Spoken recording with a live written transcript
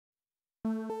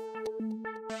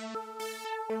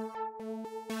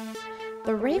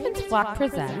The Ravens Flock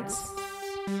presents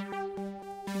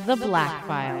The Black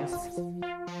Files,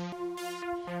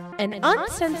 an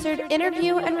uncensored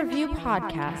interview and review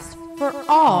podcast for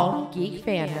all geek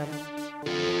fandom.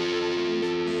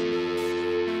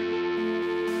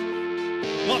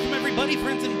 Welcome everybody,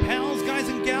 friends and pals, guys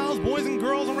and gals, boys and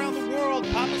girls around the world.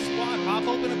 Pop a squat, pop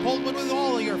open a cold one with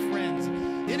all of your friends.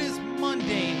 It is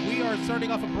Monday. We are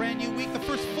starting off a brand new week, the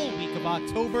first full week of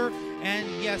October. And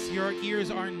yes, your ears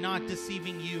are not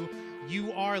deceiving you.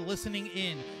 You are listening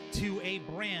in to a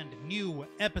brand new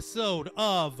episode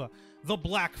of The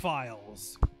Black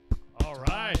Files. All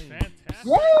right, fantastic.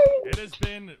 Yay! It has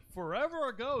been forever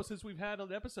ago since we've had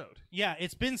an episode. Yeah,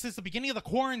 it's been since the beginning of the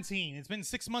quarantine. It's been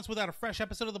 6 months without a fresh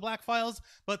episode of The Black Files,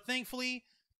 but thankfully,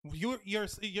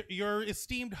 your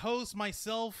esteemed host,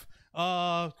 myself,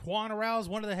 Juan Arauz,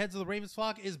 one of the heads of the Ravens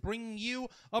Flock, is bringing you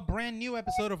a brand new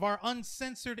episode of our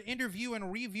uncensored interview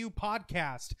and review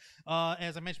podcast.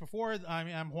 As I mentioned before,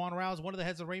 I'm Juan Arauz, one of the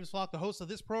heads of the Ravens Flock, the host of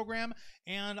this program,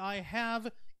 and I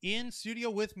have in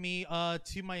studio with me,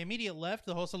 to my immediate left,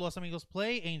 the host of Los Amigos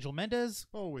Play, Angel Mendez.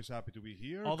 Always happy to be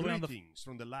here. All the way on Greetings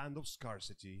from the land of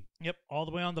scarcity. Yep, all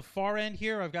the way on the far end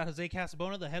here, I've got Jose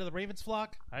Casabona, the head of the Ravens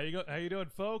Flock. How you doing,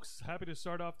 folks? Happy to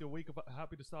start off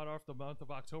the month of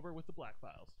October with the Black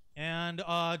Files. And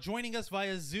joining us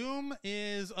via Zoom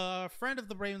is a friend of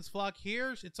the Ravens Flock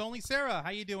here. It's only Sarah.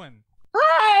 How you doing?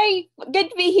 Hi,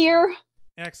 good to be here.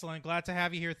 Excellent. Glad to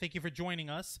have you here. Thank you for joining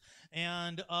us.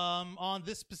 And on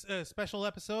this special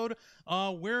episode,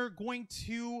 we're going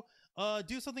to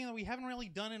do something that we haven't really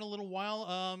done in a little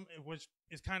while, which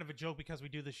is kind of a joke because we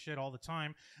do this shit all the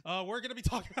time. We're going to be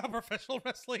talking about professional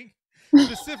wrestling.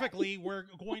 Specifically, we're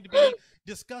going to be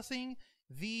discussing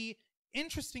the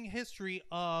interesting history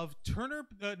of Turner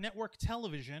Network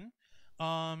Television,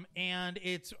 and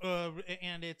its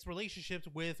relationships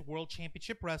with World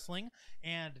Championship Wrestling,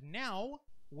 and now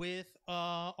with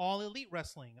All Elite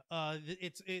Wrestling.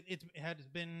 It has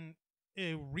been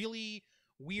a really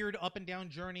weird up and down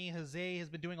journey. Jose has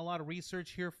been doing a lot of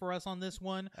research here for us on this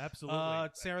one. Absolutely.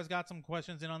 Sarah's got some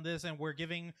questions in on this, and we're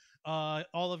giving all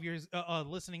of yours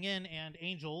listening in and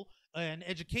Angel an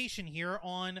education here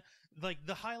on like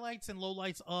the highlights and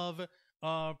lowlights of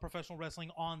professional wrestling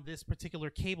on this particular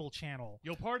cable channel.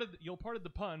 You'll pardon the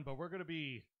pun, but we're going to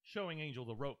be showing Angel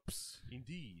the ropes.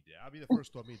 Indeed. I'll be the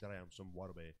first to admit that I am somewhat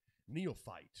of a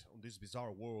neophyte on this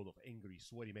bizarre world of angry,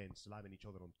 sweaty men slamming each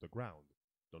other onto the ground.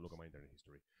 Don't look at my internet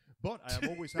history. But I am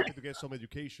always happy to get some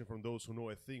education from those who know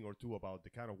a thing or two about the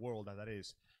kind of world that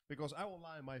is. Because I won't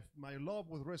lie, my love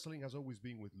with wrestling has always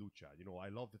been with lucha. You know, I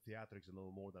love the theatrics a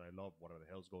little more than I love whatever the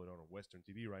hell's going on Western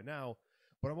TV right now.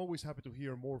 But I'm always happy to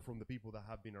hear more from the people that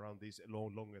have been around this a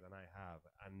lot longer than I have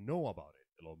and know about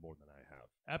it a lot more than I have.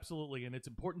 Absolutely, and it's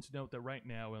important to note that right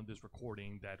now on this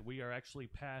recording that we are actually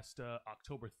past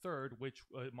October 3rd, which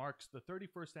marks the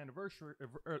 31st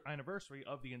anniversary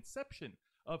of the inception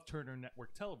of Turner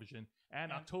Network Television,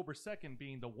 and October 2nd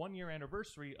being the 1-year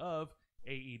anniversary of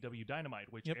AEW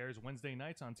Dynamite, which airs Wednesday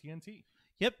nights on TNT.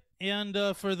 Yep,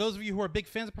 and for those of you who are big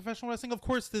fans of professional wrestling, of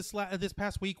course, this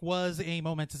past week was a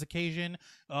momentous occasion.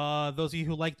 Those of you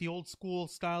who like the old school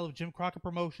style of Jim Crockett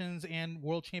Promotions and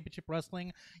World Championship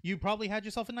Wrestling, you probably had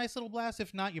yourself a nice little blast.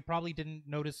 If not, you probably didn't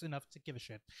notice enough to give a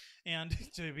shit. And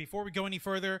before we go any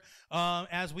further,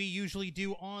 as we usually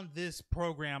do on this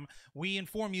program, we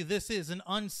inform you this is an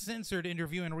uncensored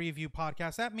interview and review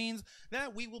podcast. That means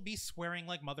that we will be swearing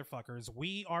like motherfuckers.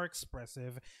 We are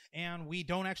expressive, and we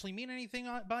don't actually mean anything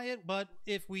by it, but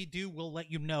if we do, we'll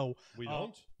let you know. We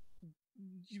don't?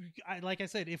 Like I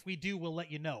said, if we do, we'll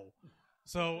let you know.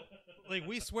 So, like,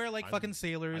 we swear like fucking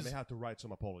sailors. I may have to write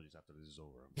some apologies after this is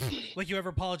over. Like you ever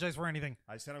apologize for anything.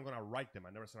 I said I'm going to write them. I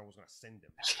never said I was going to send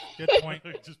them. Good point.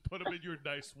 Just put them in your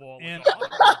nice wall. And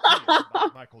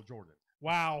Michael Jordan.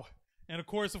 wow. And of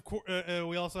course,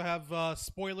 we also have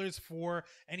spoilers for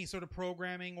any sort of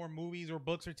programming or movies or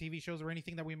books or TV shows or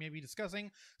anything that we may be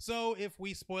discussing. So if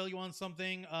we spoil you on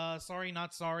something, sorry,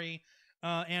 not sorry.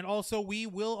 And also, we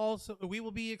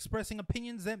will be expressing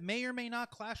opinions that may or may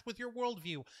not clash with your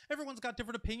worldview. Everyone's got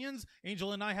different opinions.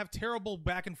 Angel and I have terrible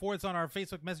back and forths on our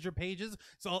Facebook Messenger pages.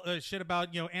 It's all shit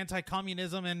about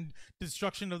anti-communism and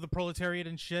destruction of the proletariat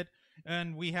and shit.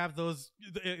 And we have those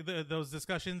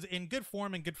discussions in good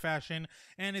form and good fashion,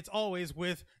 and it's always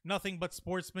with nothing but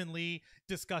sportsmanly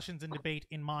discussions and debate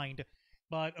in mind.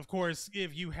 But of course,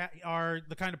 if you are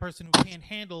the kind of person who can't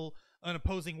handle an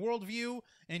opposing worldview,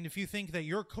 and if you think that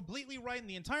you're completely right in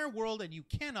the entire world and you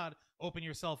cannot open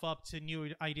yourself up to new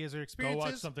ideas or Go experiences,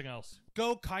 watch something else.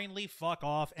 go kindly fuck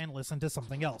off and listen to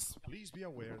something else. Please be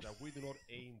aware that we do not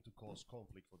aim to cause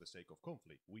conflict for the sake of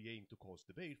conflict. We aim to cause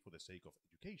debate for the sake of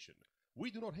education.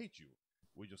 We do not hate you.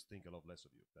 We just think a lot less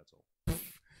of you. That's all.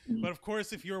 But of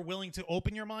course, if you're willing to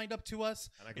open your mind up to us,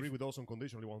 And I agree with those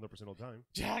unconditionally 100% of the time.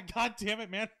 yeah, god damn it,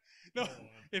 man. No,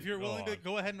 if you're Go willing to on.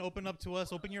 go ahead and open up to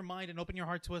us, open your mind and open your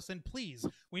heart to us, then please,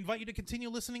 we invite you to continue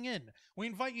listening in. We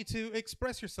invite you to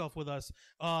express yourself with us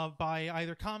by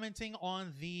either commenting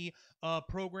on the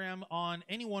program on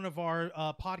any one of our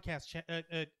podcast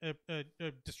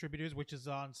distributors, which is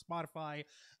on Spotify,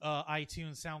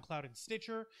 iTunes, SoundCloud, and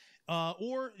Stitcher.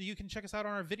 Or you can check us out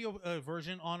on our video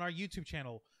version on our YouTube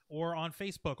channel or on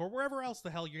Facebook or wherever else the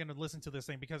hell you're going to listen to this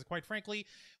thing, because quite frankly,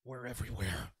 we're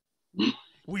everywhere.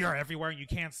 We are everywhere, and you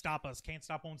can't stop us. Can't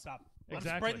stop, won't stop. I'm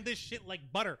Exactly. spreading this shit like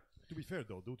butter. To be fair,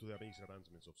 though, due to the amazing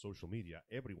advancements of social media,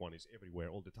 everyone is everywhere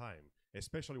all the time,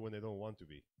 especially when they don't want to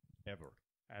be. Ever.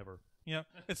 Yeah,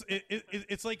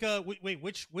 it's like wait,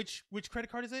 which credit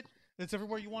card is it? It's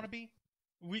everywhere you want to be.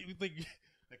 We like.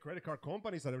 The credit card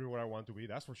companies are everywhere I want to be,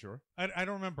 that's for sure. I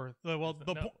don't remember. Well,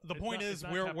 the it's point not- is it's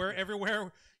not we're happening.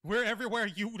 everywhere. We're everywhere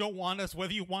you don't want us,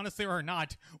 whether you want us there or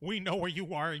not. We know where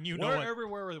you are, and you know We're it.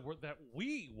 everywhere that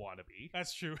we want to be.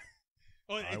 That's true.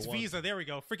 Oh, I it's want- Visa. There we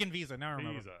go. Freaking Visa. Now I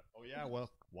remember. Visa. Oh, yeah, well,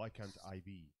 why can't I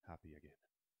be happy again?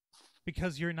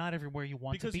 Because you're not everywhere you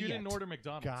want Because to be you didn't yet. order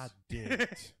McDonald's. God damn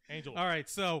it. Angel. All right,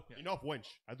 so Enough, wench.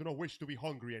 I do not wish to be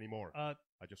hungry anymore. I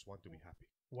just want to be happy.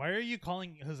 why are you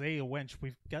calling Jose a wench?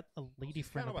 We've got a lady He's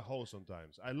friend. kind of a hoe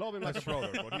sometimes. I love him like a brother,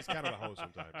 but he's kind of a hoe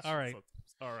sometimes. All right.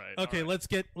 All right. Okay, all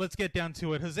right. let's get down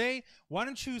to it. Jose, why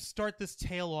don't you start this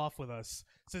tale off with us,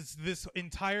 since this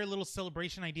entire little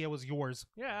celebration idea was yours?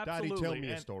 Yeah, Daddy, absolutely. tell me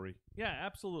a And- story. Yeah,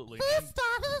 absolutely. Please, And-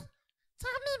 Daddy,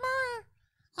 tell me more.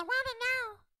 I want to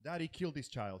know. Daddy killed this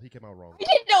child. He came out wrong. I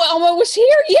didn't know Elmo was here.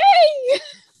 Yay!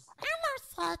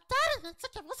 Elmo said, Daddy, it's a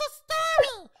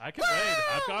story. I can wait.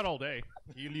 I've got all day.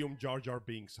 Helium Jar Jar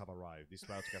Binks have arrived. This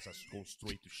podcast has gone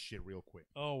straight to shit real quick.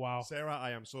 Oh wow. Sarah,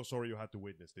 I am so sorry you had to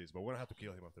witness this, but we're gonna have to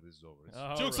kill him after this is over.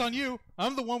 All Joke's right. on you.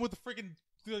 I'm the one with the freaking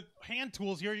hand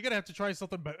tools here. You're gonna have to try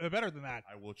something better than that.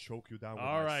 I will choke you down. With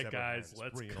All my right, severed guys, hands.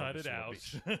 let's Bring cut on, it son of a out.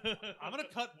 bitch. I'm gonna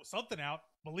cut something out.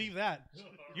 Believe that.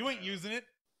 You ain't using it.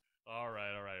 All right.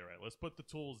 Let's put the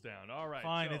tools down. All right.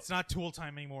 Fine. so- It's not tool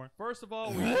time anymore. First of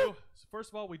all,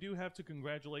 we do have to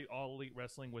congratulate All Elite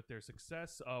Wrestling with their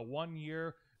success. 1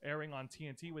 year airing on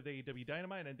TNT with AEW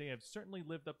Dynamite, and they have certainly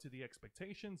lived up to the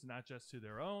expectations, not just to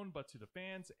their own, but to the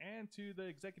fans and to the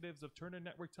executives of Turner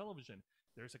Network Television.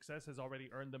 Their success has already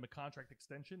earned them a contract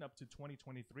extension up to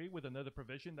 2023, with another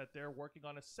provision that they're working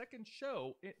on a second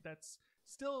show that's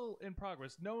still in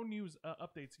progress. No news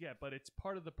updates yet, but it's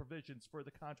part of the provisions for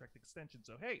the contract extension.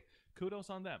 So, hey, kudos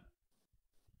on them.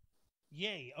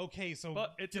 Yay. Okay. So,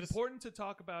 But it's just- important to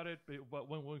talk about it, but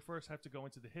when we first have to go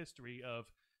into the history of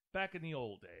back in the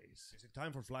old days. Is it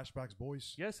time for flashbacks,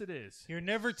 boys? Yes, it is. You're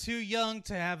never too young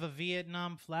to have a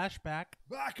Vietnam flashback.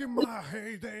 Back in my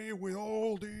heyday with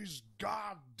all these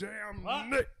goddamn Ah.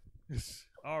 nicks.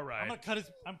 All right.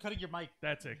 I'm cutting your mic.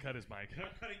 That's it. Cut his mic.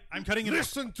 I'm cutting it.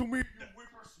 Listen to me.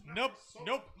 Nope.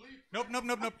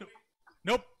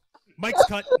 Nope. Mic's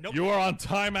cut. Nope. You are on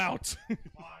timeout.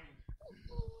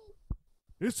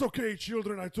 It's okay,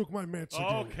 children. I took my meds again.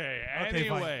 Okay. Okay,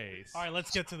 fine. Anyways. All right.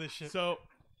 Let's get to this shit. So,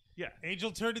 yeah.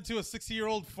 Angel turned into a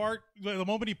 60-year-old fart the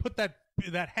moment he put that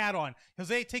hat on.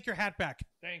 Jose, take your hat back.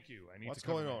 Thank you. I need What's to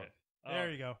cover going my on? head.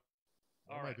 There you go.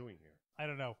 What All am I right. doing here? I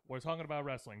don't know. We're talking about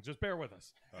wrestling. Just bear with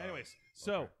us. Anyways,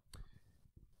 so, okay.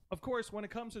 of course, when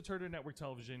it comes to Turner Network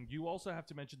Television, you also have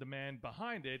to mention the man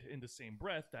behind it in the same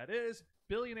breath. That is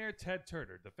billionaire Ted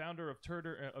Turner, the founder of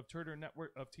Turner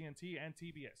Network of TNT and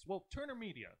TBS. Well, Turner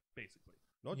Media, basically.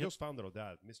 Not Yep. just founder of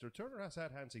that. Mr. Turner has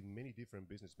had hands in many different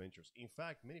business ventures. In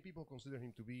fact, many people consider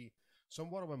him to be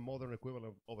somewhat of a modern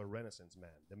equivalent of a Renaissance man.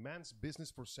 The man's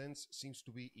business for sense seems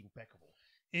to be impeccable.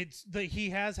 He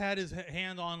has had his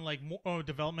hand on like more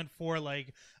development for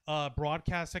like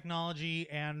broadcast technology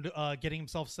and getting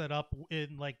himself set up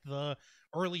in like the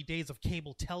early days of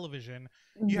cable television.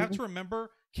 You have to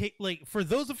remember, like for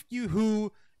those of you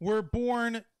who were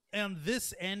born on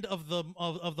this end of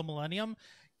the millennium,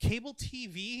 cable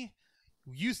TV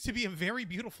used to be a very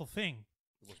beautiful thing.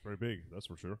 It was very big, that's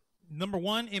for sure. Number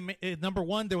one,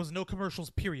 there was no commercials.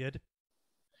 Period.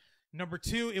 Number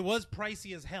two, it was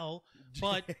pricey as hell,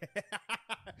 but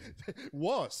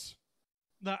was.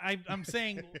 no, I'm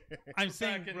saying Back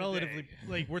in the relatively day.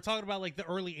 like we're talking about like the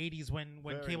early 80s when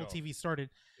Fair cable enough. TV started,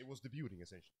 It was debuting,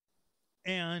 essentially.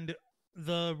 and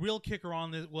the real kicker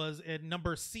on this was at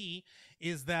number C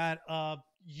is that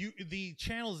the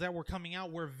channels that were coming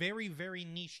out were very, very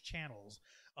niche channels.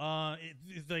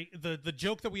 The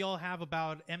joke that we all have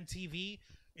about MTV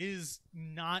is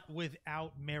not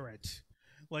without merit.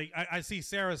 Like I see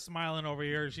Sarah smiling over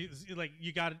here. She's like,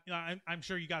 you got. I'm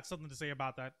sure you got something to say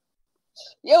about that.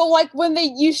 Like when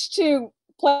they used to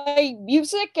play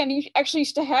music and you actually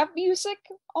used to have music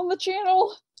on the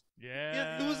channel.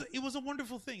 Yeah, it was a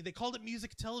wonderful thing. They called it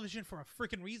music television for a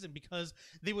freaking reason, because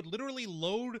they would literally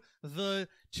load the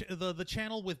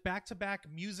channel with back-to-back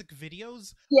music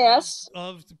videos Yes.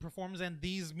 of the performers, and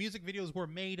these music videos were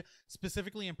made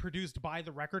specifically and produced by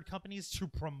the record companies to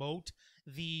promote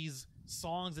these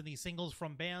songs and these singles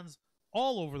from bands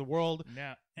all over the world.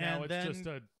 Now and it's then, just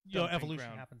a evolution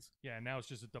ground. happens. Yeah, now it's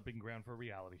just a dumping ground for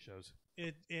reality shows.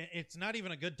 It's not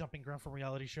even a good dumping ground for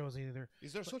reality shows either.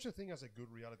 Is there such a thing as a good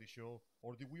reality show,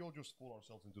 or did we all just fool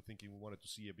ourselves into thinking we wanted to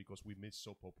see it because we missed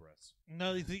soap operas?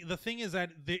 No, the thing is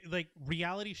that like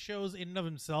reality shows in and of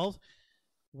themselves,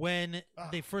 when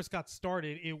they first got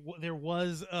started, there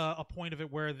was a point of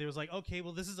it where there was like, okay,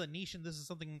 well, this is a niche and this is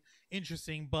something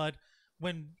interesting, but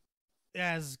when,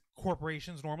 as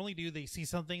corporations normally do, they see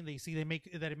something, they see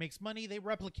that it makes money, they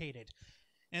replicate it,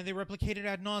 and they replicate it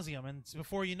ad nauseum, and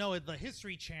before you know it, the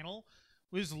History Channel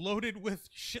was loaded with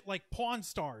shit like Pawn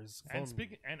Stars. And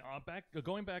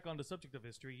going back on the subject of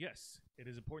history, yes, it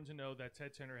is important to know that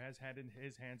Ted Turner has had in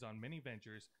his hands on many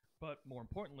ventures, but more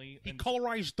importantly, He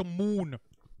colorized the moon.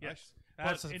 yes,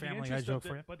 That's but a in the Family Guy interest joke of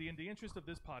for you. But in the interest of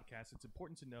this podcast, it's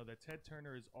important to know that Ted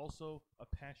Turner is also a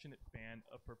passionate fan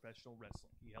of professional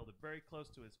wrestling. He held it very close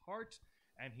to his heart,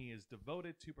 and he is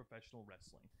devoted to professional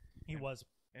wrestling. He was.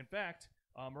 In fact,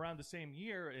 around the same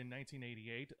year in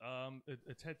 1988,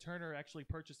 Ted Turner actually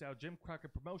purchased out Jim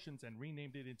Crockett Promotions and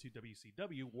renamed it into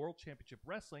WCW, World Championship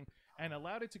Wrestling, and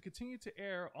allowed it to continue to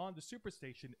air on the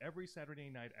Superstation every Saturday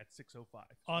night at 6:05.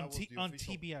 On That was the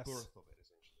official TBS. birth of it,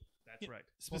 essentially. That's right.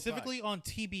 Specifically on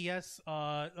TBS,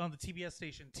 on the TBS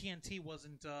station, TNT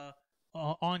wasn't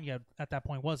on yet at that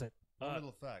point, was it? One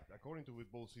little fact: according to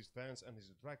both his fans and his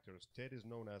detractors, Ted is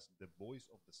known as the voice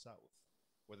of the South.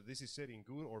 Whether this is said in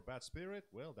good or bad spirit,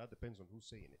 well, that depends on who's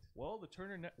saying it. Well, the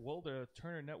Turner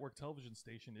Network television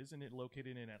station, isn't it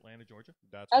located in Atlanta, Georgia?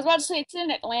 I was about to say it's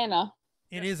in Atlanta.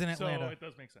 It is in Atlanta. So it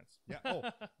does make sense. Yeah. Oh,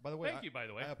 by the way, Thank you, by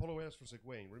the way. I apologize for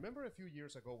segueing. Remember a few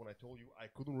years ago when I told you I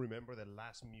couldn't remember the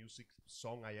last music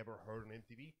song I ever heard on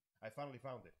MTV? I finally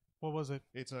found it. What was it?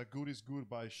 It's Good Is Good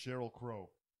by Sheryl Crow.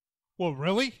 Well,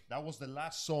 really? That was the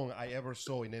last song I ever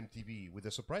saw in MTV with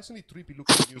a surprisingly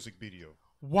trippy-looking music video.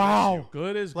 Wow.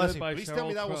 Good is Bless good you. by Please Sheryl tell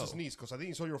me that Crow. was a sneeze, because I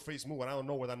didn't saw your face move, and I don't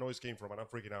know where that noise came from, and I'm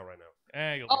freaking out right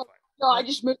now. You'll be Oh. fine. No, I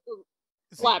just moved the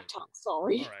laptop.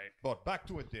 Sorry. All right. But back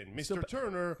to it then. Mr.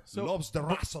 Turner loves the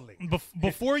wrestling.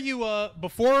 Before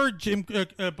Jim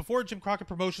Crockett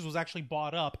Promotions was actually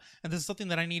bought up, and this is something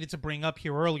that I needed to bring up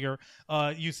here earlier.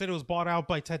 You said it was bought out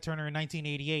by Ted Turner in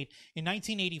 1988. In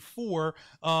 1984,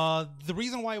 the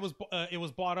reason why it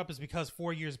was bought up is because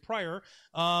 4 years prior,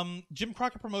 Jim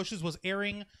Crockett Promotions was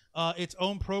airing its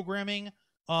own programming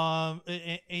on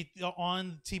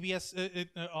TBS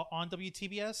on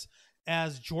WTBS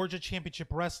as Georgia Championship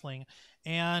Wrestling,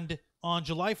 and on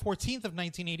July 14th of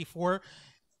 1984,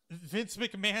 Vince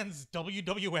McMahon's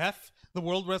WWF, the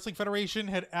World Wrestling Federation,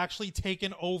 had actually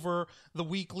taken over the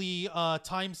weekly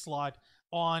time slot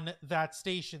on that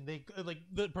station. They like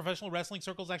the professional wrestling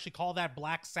circles actually call that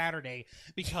Black Saturday,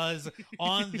 because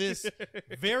on this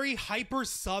very hyper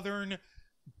southern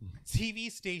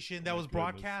TV station that was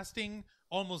broadcasting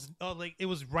almost like it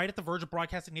was right at the verge of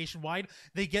broadcasting nationwide,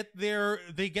 they get their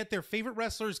favorite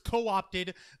wrestlers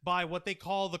co-opted by what they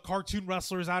call the cartoon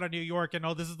wrestlers out of New York, and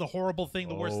this is the horrible thing,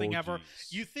 the worst thing ever.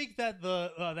 Geez. You think that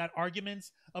that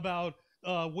arguments about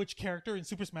which character in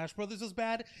Super Smash Brothers is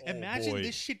bad? Imagine boy.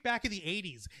 this shit back in the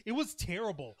 80s. It was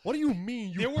terrible. What do you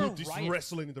mean There you were put this riots.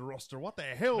 wrestling in the roster? What the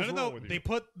hell is wrong with you? They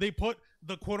put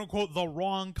the quote-unquote the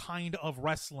wrong kind of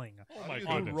wrestling. Oh How my do you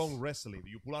do goodness. wrong wrestling? Do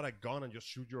you pull out a gun and just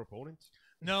shoot your opponent?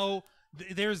 No,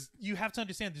 you have to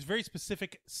understand there's very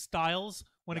specific styles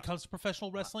when it comes to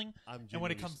professional wrestling. I'm And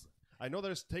when it genuinely comes, I know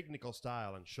there's technical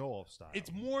style and show-off style.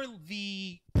 it's more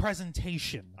the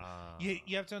presentation. Ah.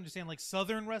 You have to understand, like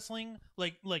Southern wrestling,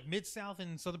 like Mid-South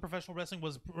and Southern professional wrestling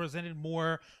was presented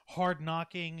more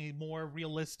hard-knocking, more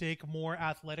realistic, more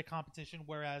athletic competition,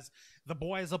 whereas the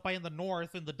boys up by in the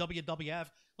North in the WWF,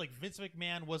 like Vince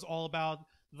McMahon was all about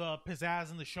the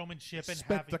pizzazz and the showmanship and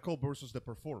spectacle versus the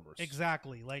performers.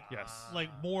 Exactly. Like Yes. like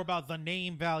more about the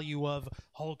name value of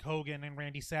Hulk Hogan and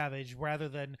Randy Savage rather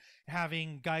than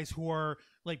having guys who are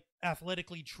like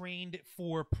athletically trained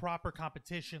for proper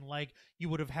competition like you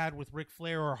would have had with Ric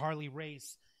Flair or Harley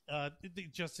Race,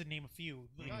 just to name a few.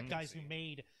 Like guys who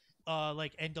made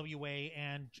like NWA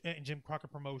and Jim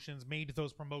Crockett Promotions made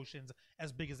those promotions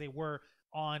as big as they were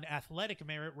on athletic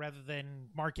merit rather than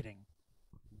marketing.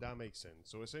 That makes sense.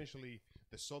 So essentially,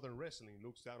 the Southern Wrestling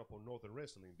looks down upon Northern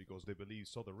Wrestling because they believe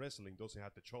Southern Wrestling doesn't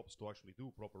have the chops to actually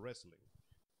do proper wrestling.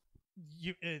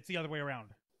 It's the other way around.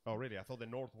 Oh, really? I thought the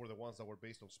North were the ones that were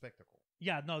based on spectacle.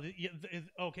 Yeah, no,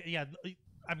 okay, yeah,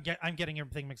 I'm getting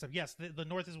everything mixed up. Yes, the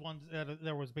North is one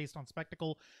that was based on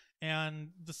spectacle, and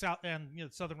the South and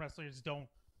Southern wrestlers don't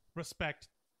respect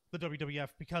the WWF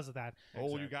because of that.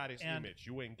 All you got is image.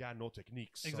 You ain't got no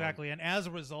techniques. Exactly, and as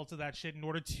a result of that shit, in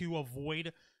order to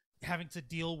avoid having to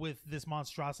deal with this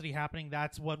monstrosity happening,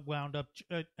 that's what wound up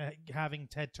having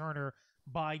Ted Turner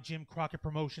buy Jim Crockett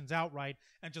Promotions outright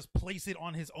and just place it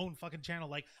on his own fucking channel.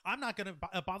 Like, I'm not gonna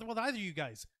bother with either of you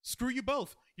guys. Screw you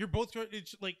both. You're both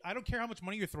like, I don't care how much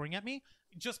money you're throwing at me.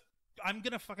 Just, I'm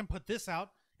gonna fucking put this out,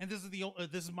 and this is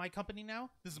this is my company now.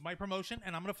 This is my promotion,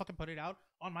 and I'm gonna fucking put it out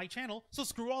on my channel. So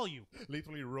screw all you.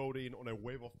 Literally rode in on a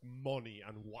wave of money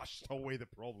and washed away the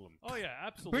problem. Oh yeah,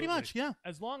 absolutely. Pretty much, yeah.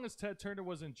 As long as Ted Turner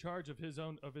was in charge of his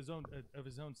own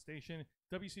station,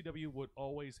 WCW would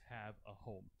always have a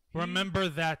home. Remember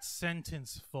that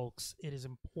sentence, folks. It is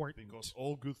important. Because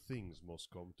all good things must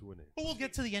come to an end. But we'll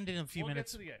get to the end in a few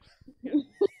minutes. We'll get to the end.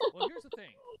 Yeah. Well, here's the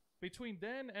thing. Between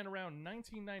then and around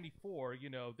 1994,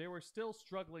 they were still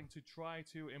struggling to try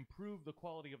to improve the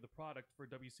quality of the product for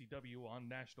WCW on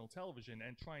national television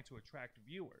and trying to attract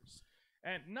viewers.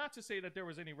 And not to say that there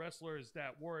was any wrestlers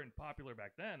that weren't popular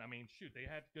back then. I mean, shoot,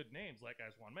 they had good names, like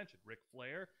as Juan mentioned, Ric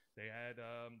Flair. They had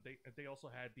they also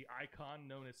had the icon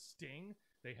known as Sting.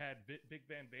 They had Big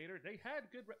Van Vader. They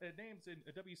had good names in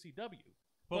WCW.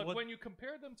 But when you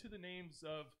compare them to the names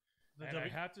of, I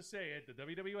have to say it, the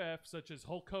WWF, such as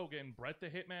Hulk Hogan, Bret the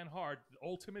Hitman Hart, the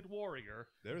Ultimate Warrior.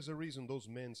 There is a reason those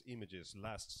men's images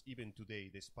last even today,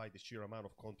 despite the sheer amount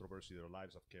of controversy their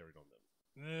lives have carried on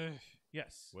them.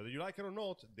 Yes. Whether you like it or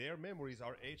not, their memories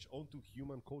are etched onto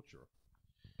human culture.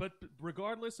 But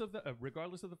regardless of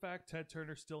the fact, Ted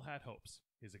Turner still had hopes.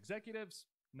 His executives,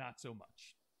 not so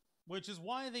much. Which is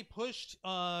why they pushed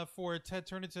for Ted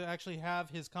Turner to actually have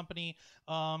his company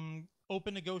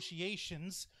open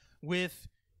negotiations with,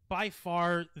 by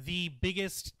far, the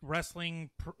biggest wrestling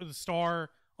star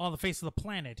on the face of the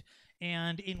planet.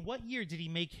 And in what year did he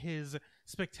make his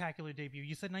spectacular debut?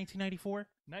 You said 1994?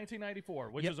 1994,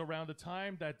 which was around the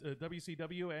time that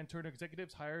WCW and Turner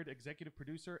executives hired executive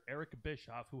producer Eric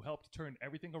Bischoff, who helped turn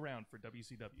everything around for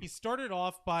WCW. He started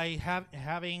off by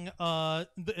having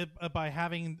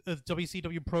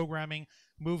WCW programming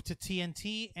move to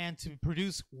TNT and to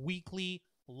produce weekly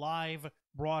live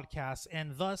broadcasts,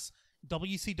 and thus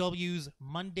WCW's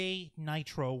Monday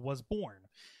Nitro was born.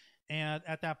 And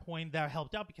at that point, that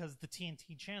helped out because the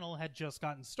TNT channel had just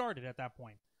gotten started at that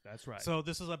point. That's right. So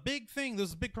this is a big thing. This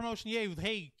is a big promotion. Yay!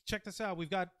 Hey, check this out. We've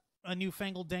got a new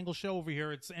fangled dangle show over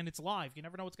here. It's live. You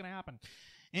never know what's going to happen.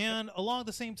 And along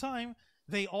the same time,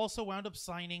 they also wound up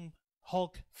signing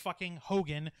Hulk fucking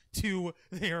Hogan to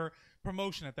their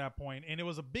promotion at that point. And it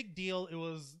was a big deal. It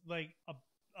was like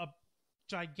a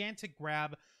gigantic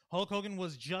grab. Hulk Hogan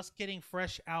was just getting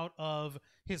fresh out of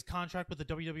his contract with the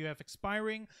WWF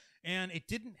expiring, and it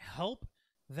didn't help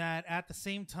that at the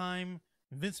same time,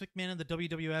 Vince McMahon and the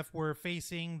WWF were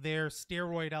facing their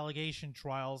steroid allegation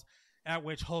trials, at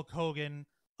which Hulk Hogan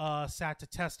sat to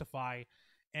testify.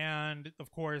 And,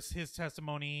 of course, his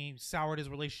testimony soured his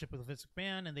relationship with Vince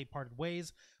McMahon, and they parted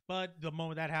ways. But the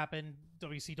moment that happened,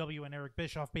 WCW and Eric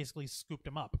Bischoff basically scooped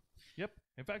him up. Yep.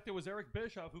 In fact, it was Eric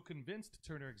Bischoff who convinced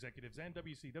Turner executives and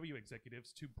WCW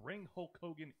executives to bring Hulk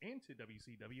Hogan into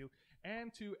WCW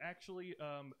and to actually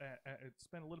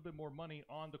spend a little bit more money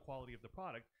on the quality of the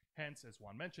product. Hence, as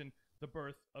Juan mentioned, the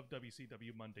birth of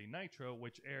WCW Monday Nitro,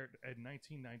 which aired in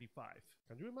 1995.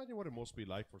 Can you imagine what it must be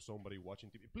like for somebody watching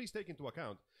TV? Please take into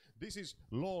account, this is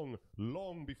long,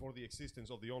 long before the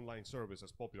existence of the online service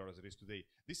as popular as it is today.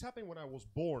 This happened when I was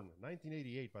born,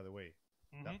 1988, by the way.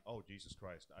 Mm-hmm. Oh, Jesus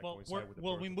Christ. I Well, coincide with the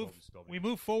well birth we of move WCW. we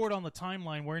move forward on the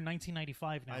timeline. We're in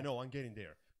 1995 now. I know, I'm getting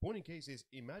there. Point in case is,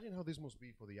 imagine how this must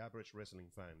be for the average wrestling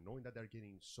fan, knowing that they're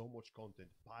getting so much content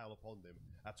piled upon them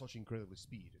at such incredible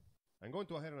speed. I'm going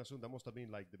to ahead and assume that must have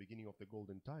been like the beginning of the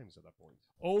golden times at that point.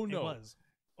 Oh, It no. was.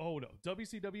 Oh no,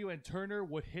 WCW and Turner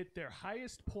would hit their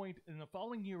highest point in the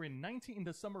following year in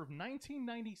the summer of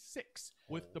 1996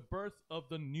 with the birth of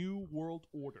the New World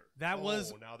Order. That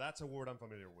was now that's a word I'm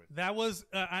familiar with. That was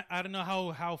I don't know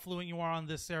how fluent you are on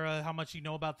this, Sarah. How much you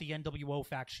know about the NWO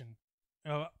faction?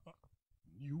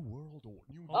 New World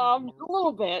Order. A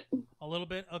little bit. A little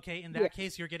bit? Okay, in that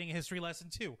case, you're getting a history lesson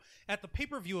too. At the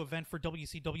pay-per-view event for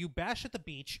WCW, Bash at the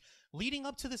Beach, leading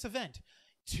up to this event,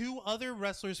 2 other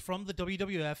wrestlers from the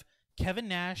WWF, Kevin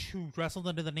Nash, who wrestled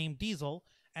under the name Diesel,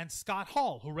 and Scott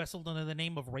Hall, who wrestled under the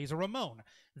name of Razor Ramon.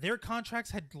 Their contracts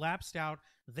had lapsed out.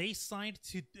 They signed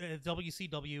to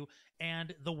WCW,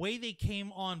 and the way they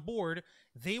came on board,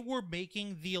 they were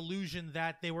making the illusion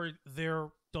that they were their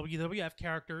WWF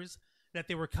characters, that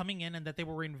they were coming in and that they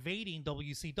were invading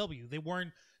WCW. They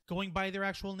weren't going by their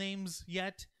actual names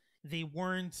yet. They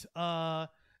weren't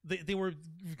they were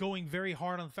going very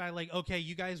hard on the fact, like, okay,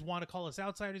 you guys want to call us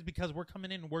outsiders because we're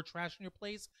coming in and we're trashing your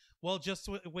place? Well, just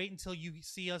wait until you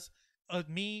see us,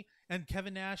 me and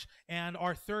Kevin Nash and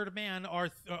our third man, our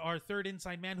third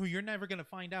inside man, who you're never going to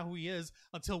find out who he is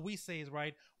until we say is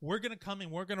right. We're going to come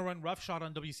and we're going to run roughshod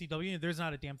on WCW, and there's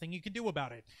not a damn thing you can do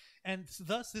about it. And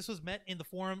thus, this was met in the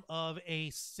form of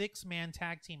a 6-man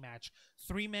tag team match,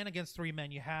 3 men against 3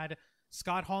 men. You had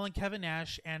Scott Hall and Kevin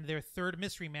Nash and their third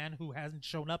mystery man, who hasn't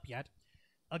shown up yet,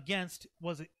 against,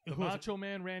 Macho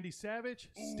Man Randy Savage,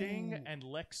 Sting, and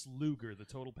Lex Luger, the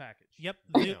total package. Yep.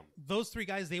 Those 3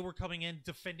 guys, they were coming in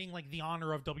defending like the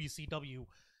honor of WCW.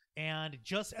 And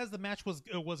just as the match was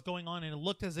going on, and it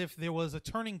looked as if there was a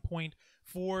turning point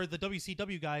for the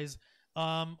WCW guys,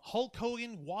 Hulk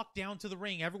Hogan walked down to the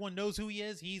ring. Everyone knows who he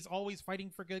is. He's always fighting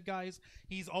for good guys.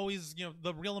 He's always,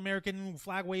 the real American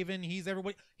flag waving. He's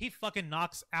everybody. He fucking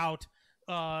knocks out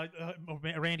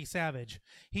Randy Savage.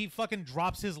 He fucking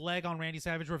drops his leg on Randy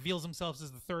Savage, reveals himself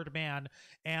as the third man,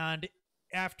 and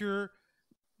after,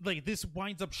 like, this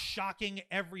winds up shocking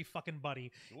every fucking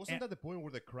buddy. Wasn't that the point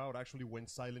where the crowd actually went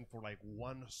silent for like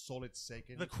 1 solid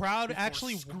second? The crowd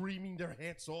actually screaming their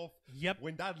heads off. Yep.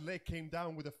 When that leg came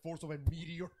down with the force of a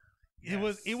meteor. It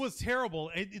was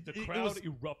terrible. The crowd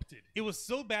erupted. It was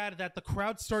so bad that the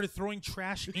crowd started throwing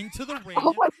trash into the ring.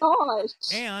 Oh my gosh.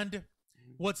 And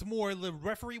what's more, the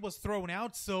referee was thrown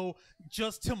out, so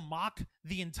just to mock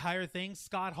the entire thing,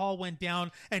 Scott Hall went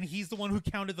down, and he's the one who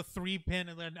counted the 3 pin,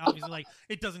 and then obviously, like,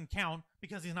 it doesn't count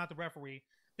because he's not the referee.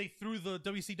 They threw the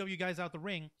WCW guys out the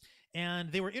ring,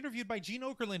 and they were interviewed by Gene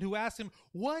Okerlund, who asked him,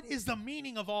 what is the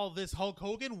meaning of all this, Hulk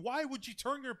Hogan? Why would you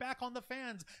turn your back on the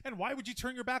fans, and why would you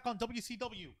turn your back on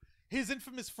WCW? His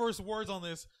infamous first words on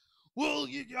this: well,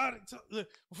 you got it.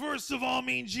 First of all,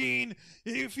 Mean Gene,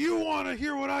 if you want to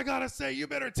hear what I got to say, you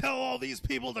better tell all these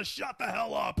people to shut the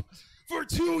hell up. For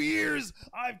 2 years,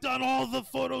 I've done all the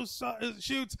photo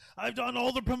shoots. I've done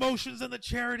all the promotions and the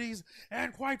charities.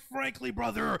 And quite frankly,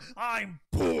 brother, I'm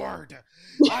bored.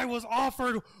 I was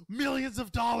offered millions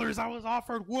of dollars. I was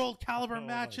offered world caliber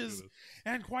matches.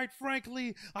 And quite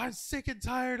frankly, I'm sick and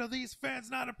tired of these fans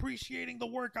not appreciating the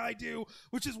work I do,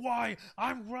 which is why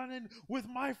I'm running with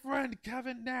my friend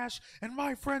Kevin Nash and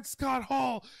my friend Scott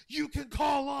Hall. You can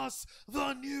call us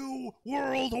the New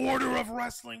World Order of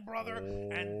Wrestling, brother.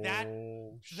 And that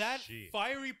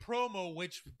fiery promo,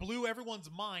 which blew everyone's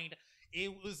mind,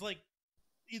 it was like,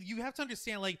 you have to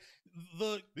understand, like,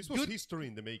 this was history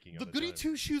in the making. The goody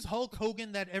two shoes Hulk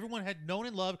Hogan that everyone had known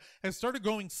and loved has started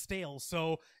growing stale.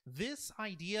 So this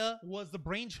idea was the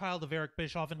brainchild of Eric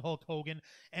Bischoff and Hulk Hogan,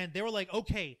 and they were like,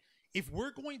 okay, if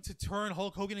we're going to turn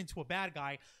Hulk Hogan into a bad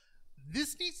guy,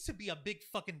 this needs to be a big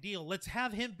fucking deal. Let's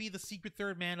have him be the secret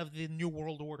third man of the New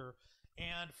World Order.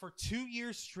 And for 2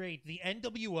 years straight, the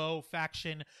NWO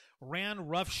faction ran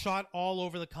roughshod all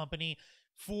over the company,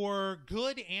 for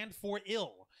good and for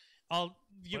ill.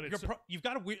 You've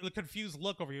got a confused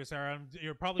look over here, Sarah.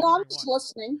 You're probably no, I'm just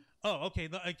listening. Oh, okay.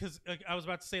 Because I was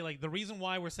about to say, like, the reason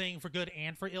why we're saying for good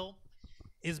and for ill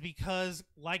is because,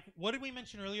 like, what did we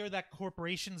mention earlier that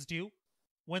corporations do?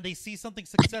 When they see something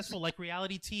successful like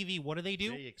reality TV, what do?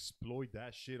 They exploit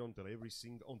that shit until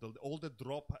until all the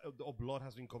drop of blood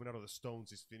has been coming out of the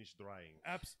stones is finished drying.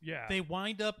 Yeah. They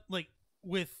wind up like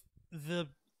with the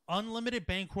unlimited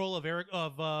bankroll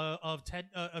of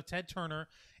Ted Turner.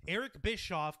 Eric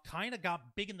Bischoff kind of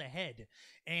got big in the head,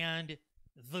 and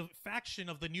the faction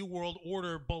of the New World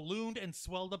Order ballooned and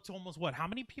swelled up to almost what? How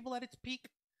many people at its peak?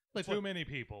 Like too many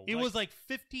people. It was like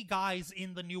 50 guys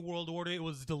in the New World Order. It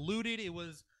was diluted.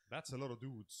 That's a lot of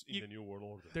dudes in the New World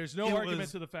Order. There's no argument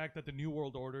to the fact that the New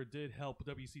World Order did help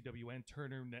WCW and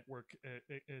Turner Network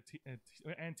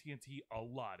and TNT a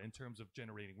lot in terms of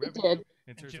generating revenue,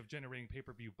 in terms of generating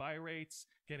pay-per-view buy rates,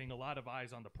 getting a lot of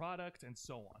eyes on the product, and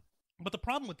so on. But the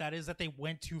problem with that is that they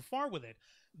went too far with it.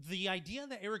 The idea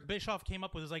that Eric Bischoff came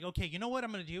up with is like, okay, you know what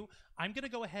I'm going to do? I'm going to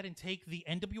go ahead and take the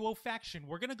NWO faction.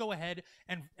 We're going to go ahead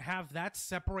and have that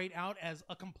separate out as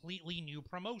a completely new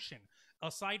promotion,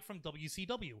 aside from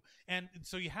WCW. And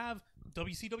so you have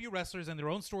WCW wrestlers and their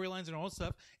own storylines and their own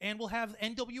stuff, and we'll have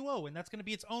NWO, and that's going to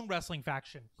be its own wrestling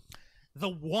faction. The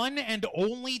one and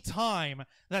only time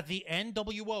that the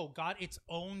NWO got its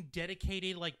own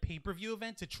dedicated like pay-per-view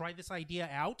event to try this idea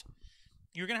out,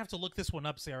 you're going to have to look this one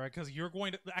up, Sarah, because you're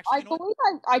going to... Actually, I believe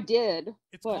I did.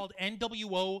 It's called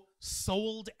NWO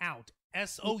Sold Out.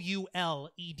 SOULED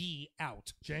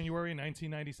out. January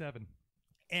 1997.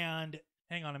 And...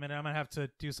 hang on a minute, I'm going to have to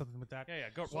do something with that. Yeah,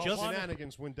 go. Well, just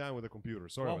shenanigans went down with the computer.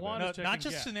 Sorry about that. No, not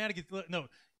just shenanigans. No,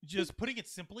 just putting it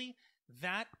simply,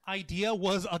 that idea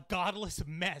was a godless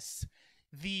mess.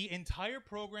 The entire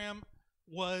program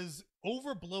was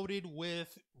overbloated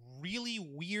with really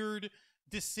weird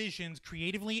decisions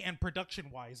creatively and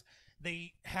production-wise.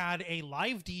 They had a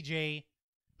live DJ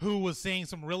who was saying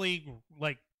some really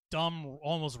like dumb,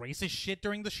 almost racist shit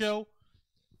during the show.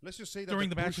 Let's just say that During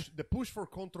the push for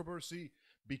controversy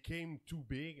became too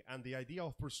big, and the idea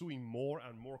of pursuing more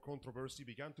and more controversy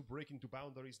began to break into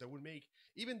boundaries that would make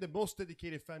even the most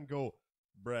dedicated fan go,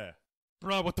 bruh.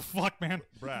 Bruh, what the fuck, man?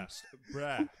 Bruh.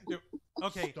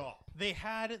 Okay, Stop. They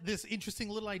had this interesting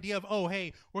little idea of, oh,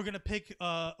 hey, we're going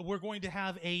to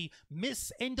have a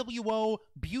Miss NWO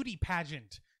beauty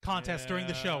pageant contest during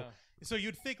the show. So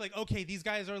you'd think like, okay, these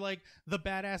guys are like the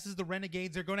badasses, the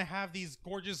renegades. They're going to have these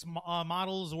gorgeous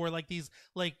models or like these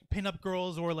like pinup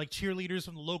girls or like cheerleaders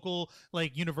from the local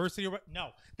like university.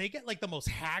 No, they get like the most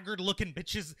haggard looking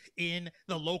bitches in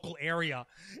the local area.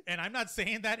 And I'm not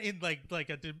saying that in like to be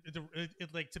That was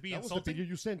the insulting. video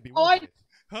you sent me. Oh, wasn't it?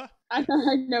 Huh?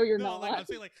 I know you're No, not. like I'm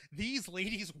saying, like these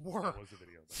ladies were That was the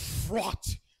video. fraught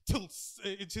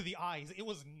to the eyes. It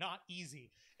was not easy.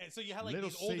 And so you had like Let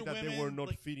these us say older that women. they were not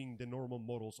like, fitting the normal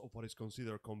models of what is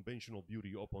considered conventional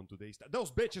beauty up on today's time. Those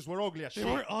bitches were ugly as they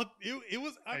shit. were. It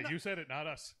was. Hey, you said it, not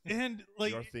us. And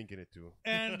like You're thinking it too.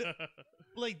 and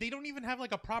like they don't even have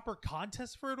like a proper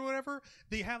contest for it or whatever.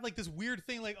 They have like this weird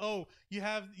thing like, oh, you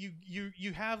have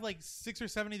like 6 or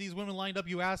 7 of these women lined up.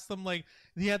 You ask them like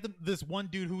he had this one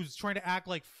dude who was trying to act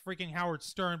like freaking Howard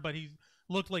Stern, but he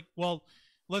looked like, well,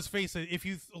 let's face it, if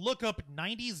you look up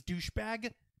 90s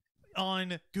douchebag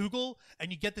on Google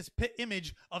and you get this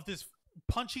image of this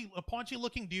paunchy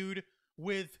looking dude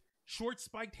with short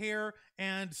spiked hair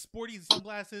and sporty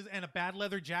sunglasses and a bad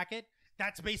leather jacket,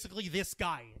 that's basically this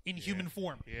guy in human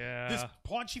form. Yeah. This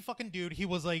paunchy fucking dude, he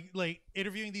was like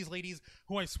interviewing these ladies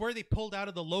who I swear they pulled out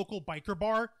of the local biker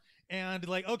bar and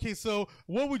like, okay, so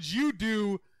what would you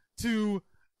do to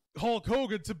Hulk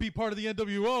Hogan to be part of the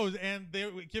NWO? And they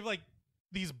would give like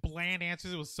these bland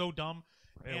answers. It was so dumb.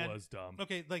 It was dumb.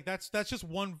 Okay, like that's just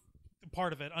one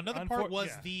part of it. Another part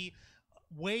was the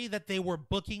way that they were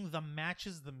booking the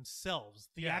matches themselves.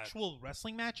 The actual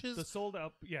wrestling matches. The sold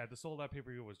out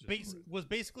pay-per-view was just Was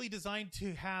basically designed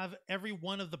to have every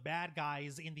one of the bad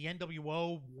guys in the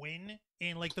NWO win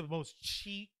in like the most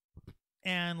cheap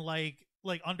and like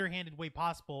underhanded way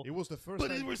possible. It was the first But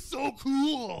time. it was so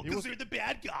cool because they're the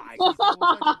bad guys.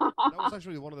 That was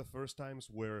actually one of the first times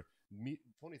where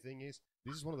funny thing is,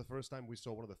 this is one of the first time we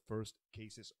saw one of the first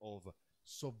cases of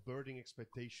subverting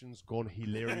expectations gone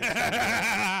hilarious.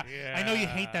 I know you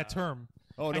hate that term.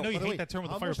 Oh, no, I know you by the hate way, that term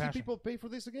with how a fire much did passion. people pay for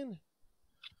this again?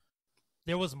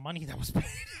 There was money that was paid.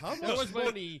 How That was much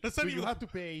money that's do not you even- have to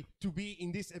pay to be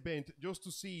in this event just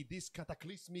to see this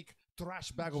cataclysmic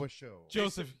trash bag of a show?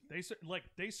 Joseph,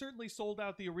 they certainly sold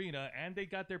out the arena and they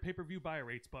got their pay-per-view buy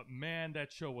rates, but man,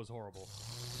 that show was horrible.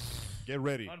 Get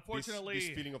ready. Unfortunately, this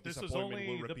feeling of this was disappointment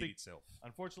only will the repeat itself.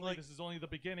 Unfortunately, this is only the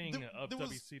beginning of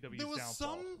WCW's there was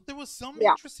downfall. There was some Yeah.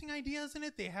 interesting ideas in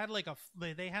it. They had like in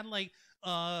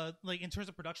terms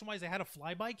of production wise, they had a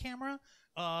flyby camera,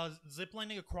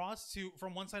 ziplining across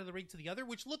from one side of the ring to the other,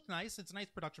 which looked nice. It's a nice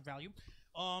production value.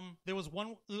 There was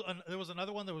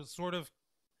another one that was sort of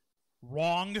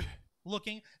wrong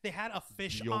looking. They had a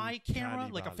fisheye camera,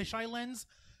 like a fisheye lens,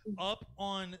 up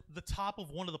on the top of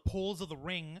one of the poles of the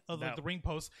ring the ring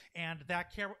post, and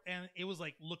that camera, and it was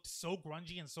like looked so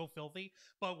grungy and so filthy.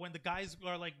 But when the guys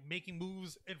are like making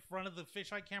moves in front of the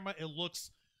fisheye camera, it looks.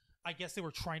 I guess they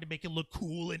were trying to make it look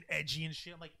cool and edgy and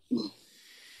shit. I'm like,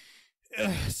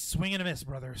 swing and a miss,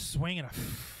 brother. Swing and a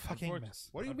fucking miss.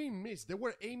 What do you mean miss? They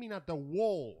were aiming at the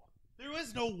wall. There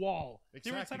was no wall.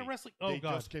 Exactly. They were inside a wrestling. Oh they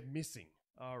god. just kept missing.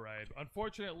 All right.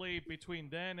 Unfortunately, between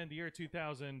then and the year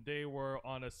 2000, they were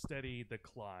on a steady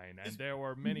decline, and there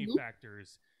were many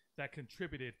factors that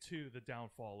contributed to the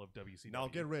downfall of WCW. Now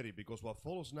get ready, because what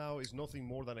follows now is nothing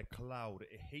more than a cloud,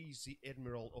 a hazy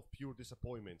emerald of pure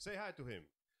disappointment. Say hi to him.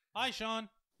 Hi, Sean.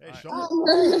 Hey, Hi.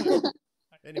 Sean.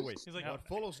 Anyway, He's like, what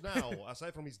follows now,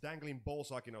 aside from his dangling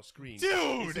ballsack in our screen,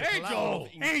 Dude, is a Angel! cloud of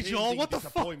Angel, impending what the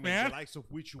fuck, disappointment, man? the likes of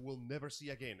which you will never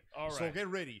see again. All So right. get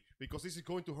ready, because this is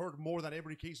going to hurt more than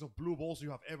every case of blue balls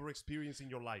you have ever experienced in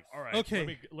your life. All right.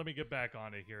 Okay. Let me get back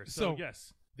on it here. So- So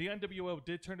yes, the NWO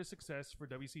did turn to success for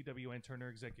WCW and Turner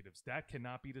executives. That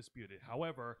cannot be disputed.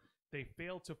 However, they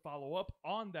failed to follow up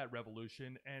on that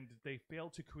revolution, and they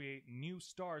failed to create new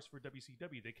stars for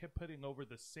WCW. They kept putting over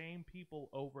the same people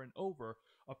over and over.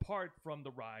 Apart from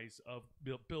the rise of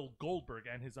Bill Goldberg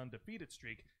and his undefeated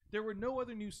streak, there were no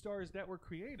other new stars that were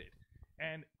created.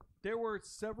 And there were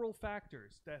several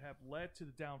factors that have led to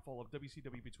the downfall of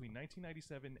WCW between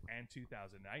 1997 and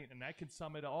 2000. And I can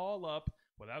sum it all up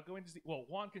without going to... Well,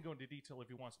 Juan can go into detail if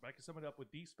he wants, but I can sum it up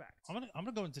with these facts. I'm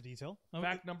gonna go into detail.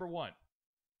 Fact number one.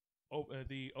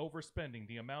 The overspending,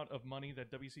 the amount of money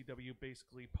that WCW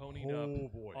basically ponied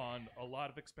up boy. on a lot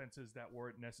of expenses that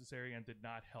weren't necessary and did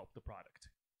not help the product.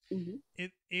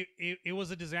 It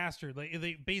was a disaster. Like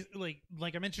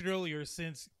I mentioned earlier,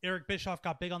 since Eric Bischoff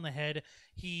got big on the head,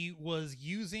 he was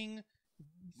using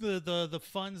the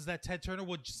funds that Ted Turner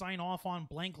would sign off on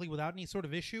blankly without any sort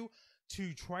of issue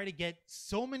to try to get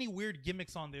so many weird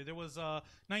gimmicks on there. There was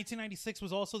 1996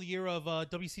 was also the year of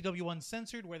WCW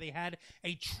Uncensored, where they had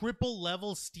a triple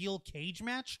level steel cage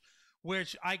match,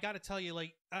 which I got to tell you,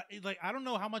 I don't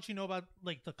know how much you know about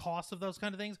like the cost of those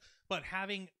kind of things, but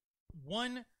having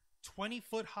one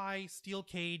 20-foot high steel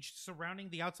cage surrounding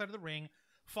the outside of the ring,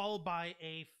 followed by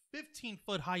a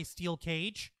 15-foot high steel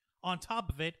cage on top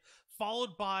of it,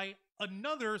 followed by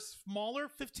another smaller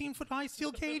 15-foot high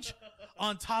steel cage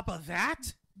on top of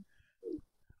that.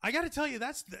 I got to tell you,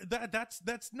 that's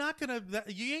not gonna.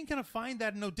 You ain't gonna find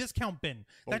that in no discount bin.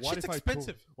 But That shit's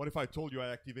expensive. What if I told you I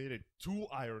activated 2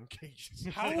 iron cages?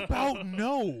 How about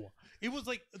no? It was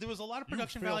like there was a lot of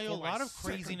production You fell value, a for my lot of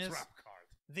second craziness. trap card.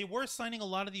 They were signing a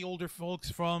lot of the older folks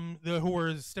from who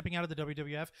were stepping out of the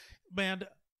WWF, and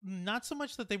not so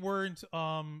much that they weren't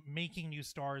making new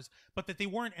stars, but that they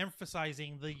weren't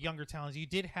emphasizing the younger talents. You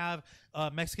did have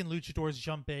Mexican luchadors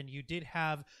jump in. You did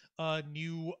have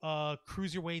new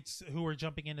cruiserweights who were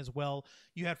jumping in as well.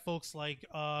 You had folks like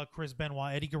Chris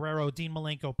Benoit, Eddie Guerrero, Dean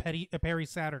Malenko, Perry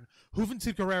Saturn,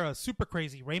 Juventud Guerrera, Super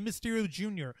Crazy, Rey Mysterio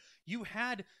Jr. You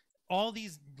had all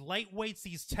these lightweights,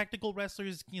 these technical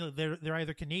wrestlers, you know, they're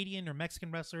either Canadian or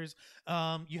Mexican wrestlers.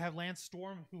 You have Lance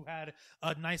Storm, who had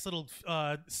a nice little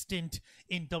stint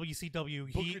in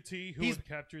WCW. Booker T, who had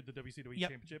captured the WCW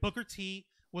championship. Booker T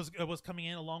was coming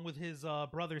in along with his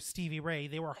brother Stevie Ray.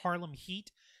 They were Harlem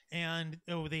Heat, and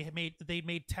they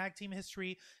made tag team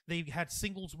history. They had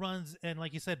singles runs, and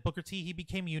like you said, Booker T, he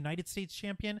became a United States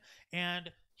champion,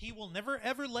 and he will never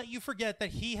ever let you forget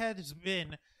that he has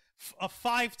been a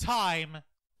five-time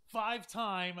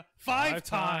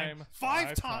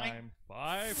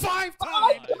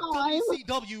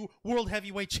WCW World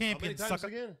Heavyweight Champion. How many times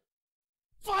again?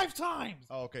 5 times.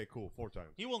 Oh, okay, cool. 4 times.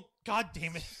 He will. God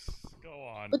damn it. Go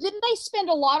on. But didn't they spend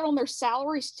a lot on their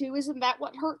salaries too? Isn't that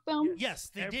what hurt them? Yes,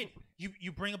 they did.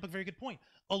 You bring up a very good point.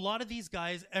 A lot of these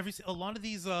guys, a lot of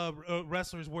these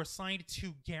wrestlers were signed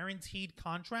to guaranteed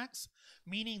contracts,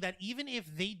 meaning that even if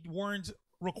they weren't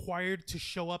required to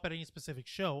show up at any specific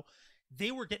show, they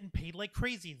were getting paid like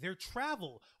crazy. Their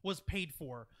travel was paid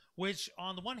for, which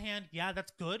on the one hand, yeah,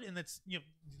 that's good, and that's, you know,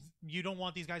 you don't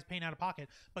want these guys paying out of pocket,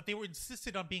 but they were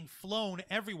insisted on being flown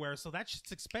everywhere, so that's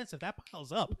just expensive. That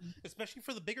piles up, especially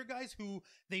for the bigger guys who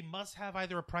they must have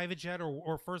either a private jet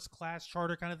or first class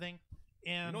charter kind of thing.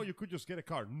 And You know, you could just get a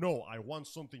car. No, I want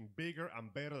something bigger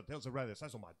and better that tells around the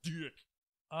size of my dick.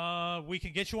 we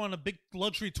can get you on a big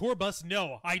luxury tour bus.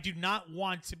 No, I do not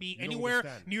want to be You don't anywhere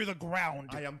understand. near the ground.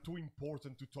 I am too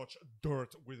important to touch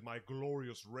dirt with my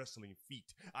glorious wrestling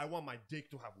feet. I want my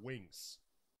dick to have wings.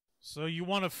 So you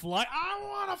want to fly? I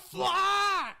want to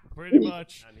fly! Pretty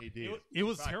much. And he did. It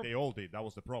was In fact, terrible. they all did. That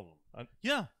was the problem.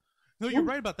 Yeah. No, you're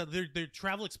right about that. Their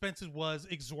travel expenses was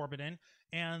exorbitant,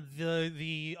 and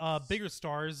the bigger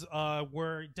stars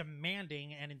were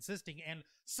demanding and insisting and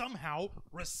somehow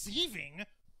receiving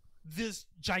this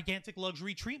gigantic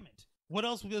luxury treatment. What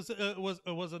else was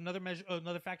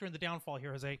another factor in the downfall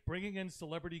here, Jose? Bringing in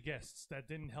celebrity guests that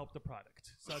didn't help the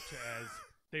product, such as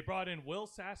they brought in Will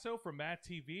Sasso from Matt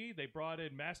TV. They brought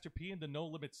in Master P and the No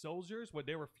Limit Soldiers when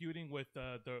they were feuding with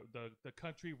the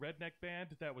country redneck band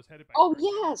that was headed by. Oh Chris.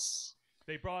 yes.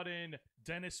 They brought in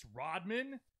Dennis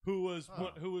Rodman who was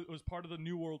who was part of the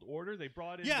New World Order. They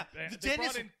brought in they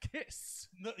brought in Kiss.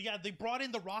 They brought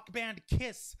in the rock band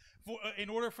Kiss in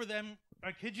order for them,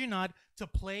 I kid you not, to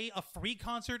play a free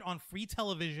concert on free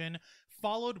television,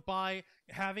 followed by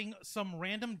having some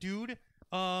random dude.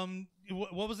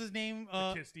 What was his name?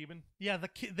 The Kiss Demon. Yeah,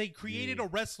 they created a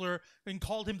wrestler and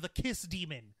called him the Kiss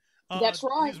Demon. That's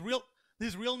right.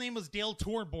 His real name was Dale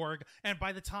Torborg, and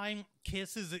by the time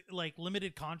Kiss's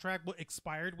limited contract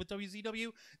expired with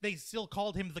WCW, they still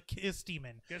called him the Kiss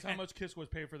Demon. Guess how much Kiss was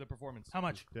paid for the performance? How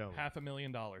much?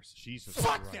 $500,000. Jesus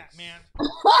Fuck Christ. that, man.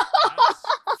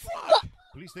 Fuck.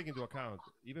 Please take into account,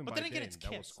 even But by then again, then, it's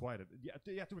that was Kiss. quite a...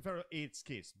 Yeah, to be fair, it's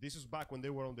Kiss. This is back when they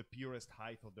were on the purest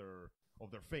height of their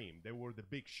fame. They were the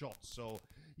big shots. So,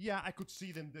 yeah, I could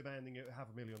see them demanding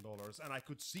 $500,000, and I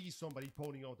could see somebody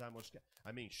ponying out that much.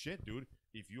 I mean, shit, dude.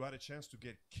 If you had a chance to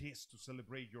get Kiss to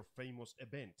celebrate your famous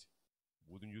event,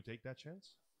 wouldn't you take that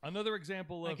chance? Another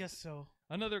example of I guess so.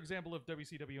 Another example of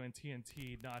WCW and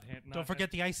TNT not Don't forget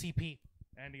the ICP.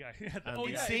 and the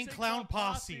Insane Clown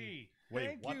Posse. Wait,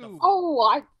 Thank what you. the fuck?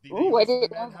 I didn't know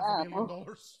demand that.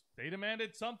 $500,000? They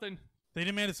demanded something. They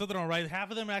demanded something, all right. Half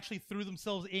of them actually threw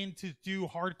themselves in to do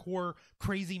hardcore,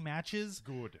 crazy matches.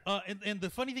 Good. And the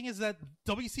funny thing is that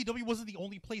WCW wasn't the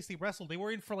only place they wrestled. They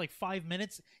were in for like 5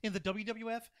 minutes in the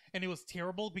WWF, and it was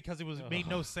terrible because it made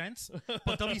no sense.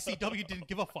 But WCW didn't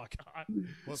give a fuck.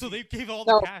 Well, So see, they gave all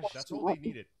the cash. That's all they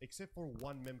needed, except for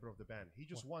one member of the band. He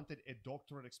just wanted a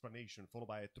doctorate explanation followed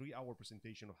by a 3-hour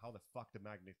presentation of how the fuck the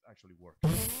magnet actually worked.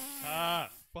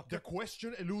 The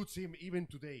question eludes him even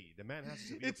today. The man has a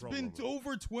severe It's problem. been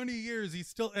over 20 years. He's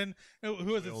still... And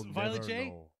who is it? We'll Violet never J?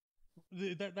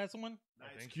 know. That's the one?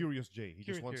 It's Curious Jay. He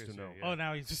just wants to Curious know. Jay, yeah. Oh,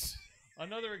 now he's just...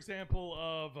 Another example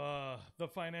of the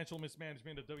financial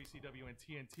mismanagement of WCW and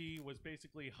TNT was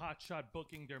basically hotshot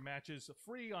booking their matches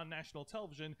free on national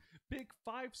television, big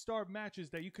 5-star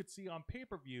matches that you could see on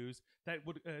pay-per-views that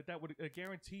would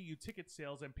guarantee you ticket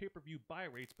sales and pay-per-view buy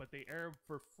rates, but they air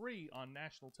for free on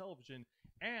national television.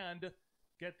 And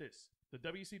get this, the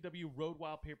WCW Road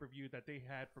Wild pay-per-view that they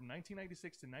had from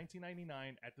 1996 to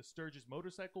 1999 at the Sturgis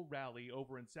Motorcycle Rally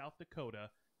over in South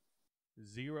Dakota,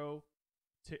 zero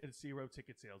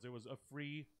ticket sales. It was a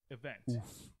free event.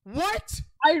 What?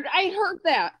 I heard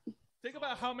that. Think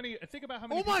about how many Oh people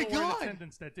my were in God.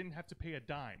 attendance that didn't have to pay a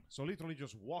dime. So literally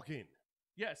just walk in.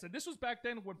 Yes, and this was back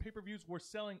then when pay-per-views were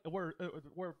selling where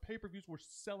pay-per-views were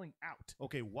selling out.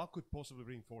 Okay, what could possibly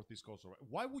bring forth this cause?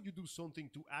 Why would you do something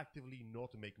to actively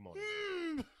not make money?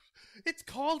 It's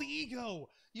called ego.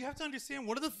 You have to understand,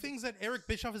 one of the things that Eric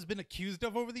Bischoff has been accused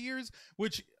of over the years,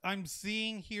 which I'm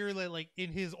seeing here, like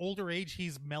in his older age,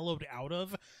 he's mellowed out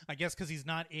of, I guess because he's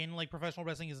not in like professional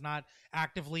wrestling, he's not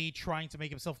actively trying to make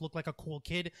himself look like a cool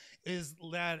kid, is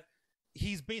that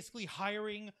he's basically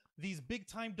hiring these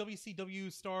big-time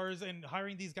WCW stars and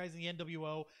hiring these guys in the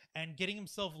NWO and getting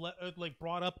himself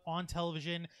brought up on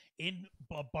television in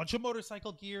a bunch of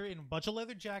motorcycle gear, in a bunch of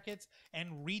leather jackets,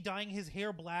 and re-dyeing his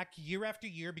hair black year after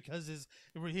year because his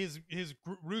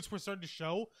roots were starting to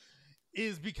show.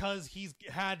 Is because he's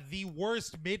had the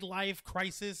worst midlife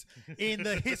crisis in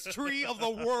the history of the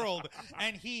world,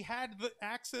 and he had the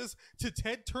access to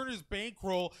Ted Turner's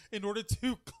bankroll in order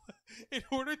to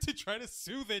try to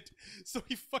soothe it. So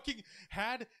he fucking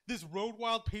had this Road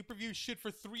Wild pay-per-view shit for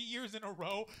 3 years in a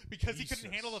row because he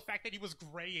couldn't handle the fact that he was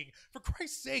graying. For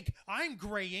Christ's sake, I'm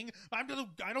graying. I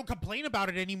don't complain about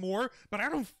it anymore, but I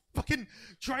don't fucking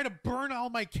try to burn all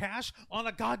my cash on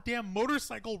a goddamn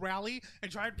motorcycle rally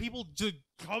and try people to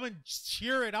come and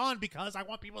cheer it on because I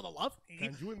want people to love me.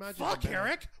 Can you imagine? Fuck,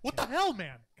 Eric. What the hell,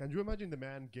 man? Can you imagine the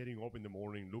man getting up in the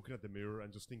morning, looking at the mirror,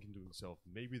 and just thinking to himself,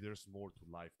 maybe there's more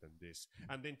to life than this,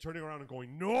 and then turning around and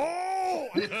going, no!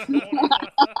 And just falling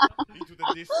into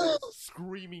the distance,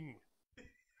 screaming.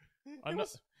 It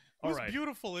was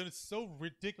beautiful, and it's so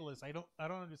ridiculous. I don't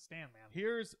understand, man.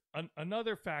 Here's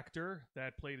another factor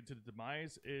that played into the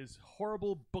demise is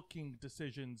horrible booking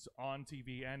decisions on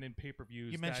TV and in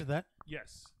pay-per-views. You mentioned that?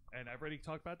 Yes, and I've already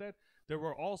talked about that. There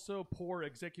were also poor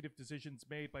executive decisions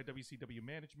made by WCW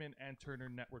management and Turner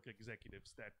Network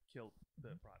executives that killed the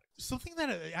product. Something that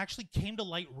actually came to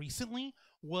light recently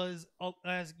was,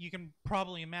 as you can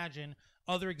probably imagine,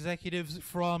 other executives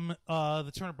from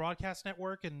the Turner Broadcast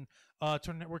Network and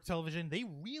Turner Network Television, they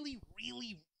really,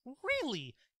 really,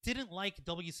 really didn't like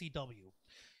WCW.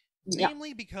 Yeah.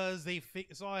 Namely because they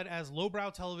saw it as lowbrow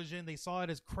television, they saw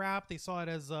it as crap, they saw it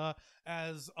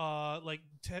as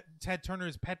Ted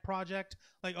Turner's pet project.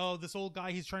 Like, oh, this old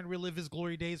guy, he's trying to relive his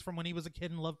glory days from when he was a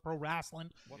kid and loved pro wrestling.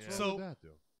 What's wrong with that,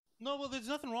 though? No, well, there's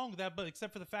nothing wrong with that, but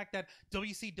except for the fact that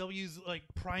WCW's like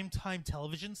primetime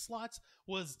television slots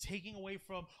was taking away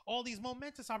from all these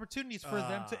momentous opportunities for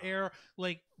them to air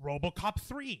like RoboCop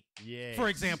 3, for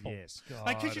example. Yes,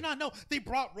 I kid you not, no, they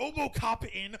brought RoboCop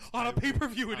in on a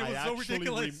pay-per-view, and it was so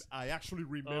ridiculous. I actually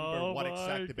remember what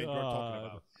exact event you're talking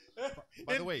about.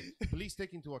 By the way, please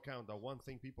take into account that one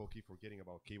thing people keep forgetting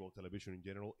about cable television in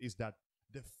general is that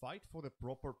the fight for the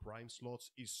proper prime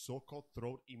slots is so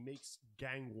cutthroat, it makes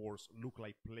gang wars look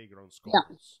like playground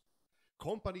scuffles.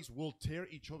 Companies will tear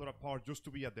each other apart just to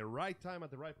be at the right time,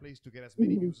 at the right place to get as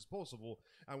many views as possible.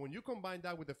 And when you combine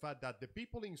that with the fact that the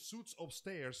people in suits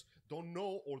upstairs don't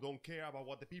know or don't care about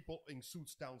what the people in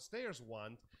suits downstairs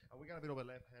want, and we got a bit of a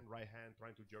left hand, right hand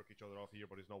trying to jerk each other off here,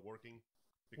 but it's not working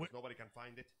because nobody can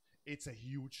find it. It's a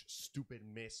huge, stupid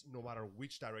mess, no matter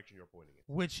which direction you're pointing it.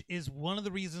 Which is one of the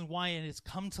reasons why it has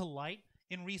come to light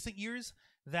in recent years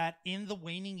that in the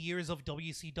waning years of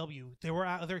WCW, there were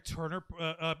other Turner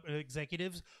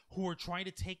executives who were trying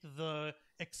to take the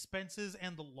expenses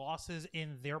and the losses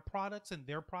in their products and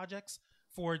their projects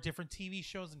for different TV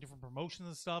shows and different promotions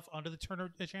and stuff under the Turner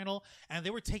channel, and they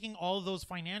were taking all of those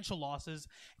financial losses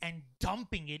and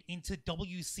dumping it into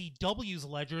WCW's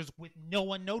ledgers with no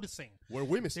one noticing. Were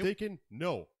we mistaken?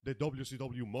 No, the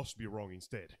WCW must be wrong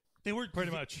instead. They were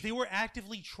pretty much. They were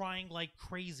actively trying like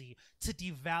crazy to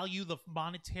devalue the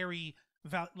monetary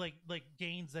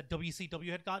gains that WCW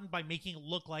had gotten by making it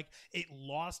look like it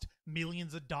lost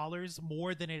millions of dollars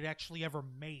more than it actually ever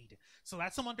made. So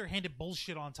that's some underhanded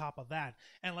bullshit on top of that.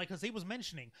 And like Jose was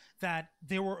mentioning, that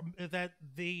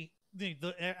the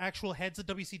actual heads of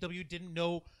WCW didn't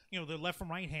know, their left from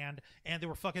right hand, and they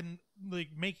were fucking like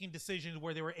making decisions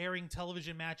where they were airing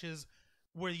television matches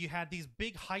where you had these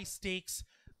big high stakes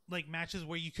like matches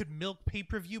where you could milk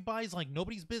pay-per-view buys like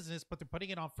nobody's business, but they're putting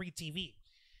it on free TV.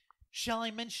 Shall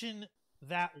I mention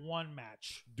that one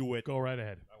match? Do it. Go right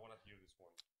ahead. I want to hear this one.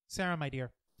 Sarah, my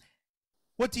dear,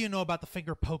 what do you know about the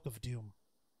finger poke of doom?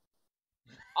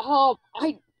 Oh,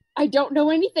 I don't know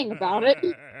anything about it.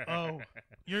 Oh,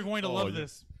 you're going to love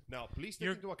this. Now, please take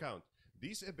into account,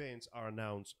 these events are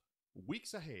announced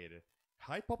weeks ahead,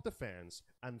 hype up the fans,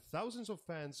 and thousands of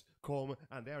fans come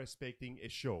and they are expecting a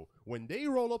show. When they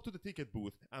roll up to the ticket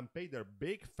booth and pay their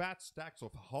big fat stacks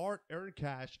of hard-earned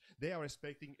cash, they are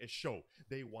expecting a show.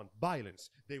 They want violence.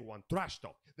 They want trash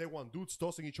talk. They want dudes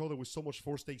tossing each other with so much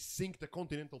force they sink the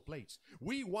continental plates.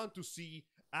 We want to see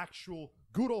actual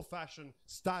good old-fashioned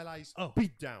stylized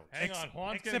beatdowns. Hang on,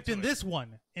 Juan. Except in this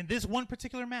one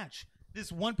particular match,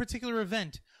 this one particular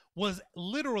event was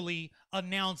literally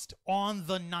announced on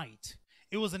the night.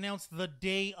 It was announced the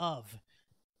day of.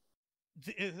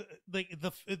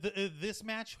 This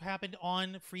match happened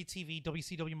on free TV,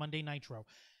 WCW Monday Nitro.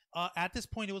 At this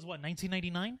point, it was what,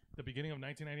 1999? The beginning of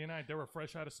 1999. They were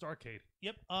fresh out of Starrcade.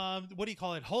 Yep. What do you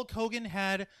call it? Hulk Hogan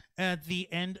had at the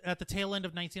tail end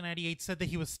of 1998, said that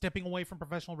he was stepping away from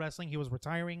professional wrestling. He was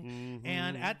retiring,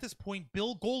 and at this point,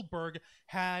 Bill Goldberg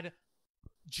had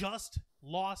just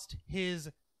lost his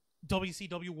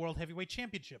WCW World Heavyweight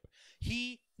Championship.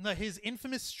 His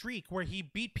infamous streak where he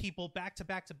beat people back to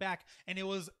back to back, and it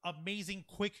was amazing,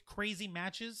 quick, crazy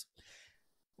matches,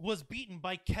 was beaten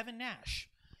by Kevin Nash.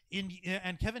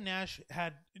 And Kevin Nash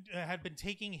had been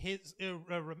taking his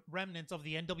remnants of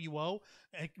the NWO,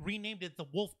 renamed it the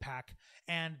Wolfpack,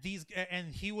 and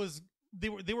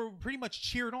they were pretty much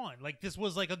cheered on. Like this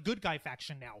was like a good guy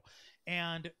faction now,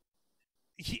 and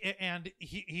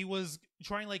he was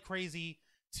trying like crazy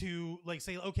to like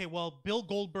say, okay, well, Bill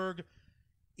Goldberg,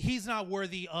 he's not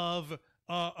worthy of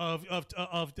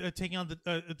taking on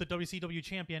the WCW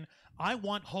champion. I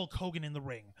want Hulk Hogan in the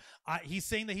ring. He's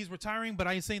saying that he's retiring, but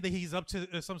I'm saying that he's up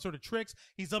to some sort of tricks.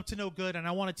 He's up to no good, and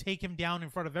I want to take him down in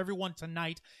front of everyone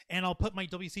tonight, and I'll put my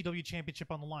WCW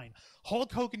championship on the line.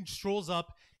 Hulk Hogan strolls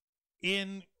up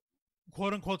in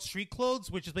quote-unquote street clothes,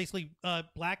 which is basically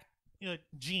black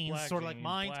jeans, sort of like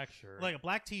mine, like a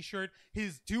black t-shirt,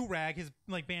 his do-rag, his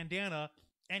like bandana,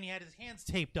 and he had his hands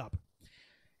taped up.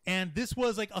 And this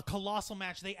was like a colossal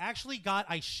match. They actually got,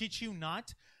 I shit you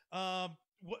not,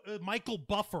 Michael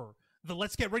Buffer, the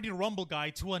Let's Get Ready to Rumble guy,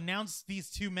 to announce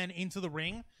these two men into the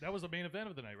ring. That was the main event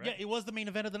of the night, right? Yeah, it was the main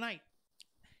event of the night.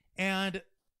 And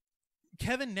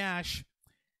Kevin Nash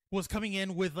was coming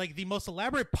in with like the most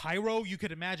elaborate pyro you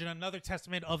could imagine, another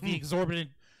testament of the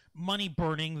exorbitant money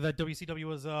burning that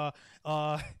WCW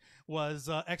was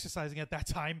exercising at that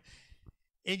time.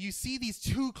 And you see these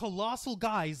two colossal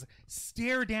guys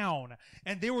stare down,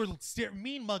 and they were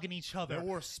mean mugging each other. There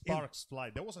were sparks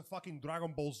flying. There was a fucking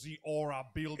Dragon Ball Z aura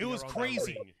building. It was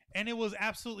crazy. And it was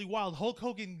absolutely wild. Hulk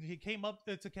Hogan came up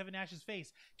to Kevin Nash's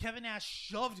face. Kevin Nash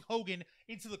shoved Hogan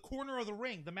into the corner of the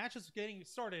ring. The match is getting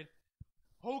started.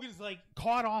 Hogan's like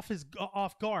caught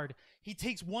off guard. He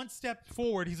takes one step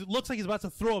forward. He looks like he's about to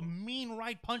throw a mean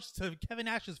right punch to Kevin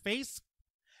Nash's face.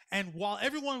 And while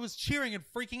everyone was cheering and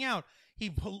freaking out, he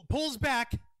pulls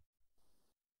back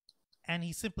and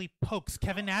he simply pokes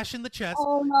Kevin Nash in the chest.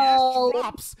 Oh, no. Nash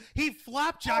drops. He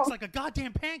flapjacks like a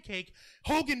goddamn pancake.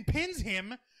 Hogan pins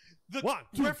him. The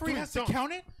referee has to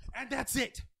count it, and that's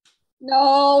it.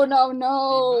 No.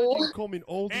 Imagine coming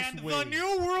all this And way. the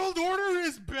New World Order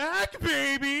is back,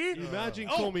 baby. Imagine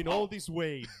coming all this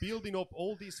way, building up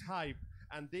all this hype,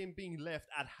 and then being left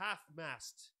at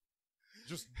half-mast,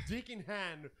 just dick in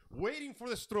hand, waiting for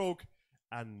the stroke,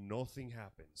 and nothing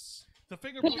happens. The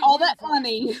finger Pay all that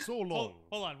money. So long.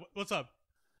 Hold on. What's up?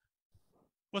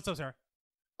 What's up, Sarah?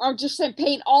 I'm just saying,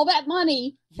 paying all that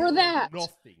money for that.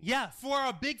 Nothing. Yeah, for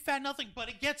a big fat nothing, but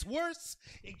it gets worse.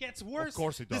 It gets worse. Of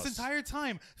course it does. This entire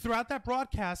time, throughout that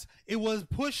broadcast, it was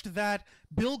pushed that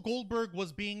Bill Goldberg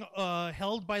was being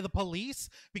held by the police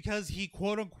because he,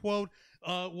 quote unquote,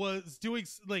 was doing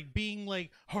being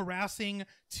harassing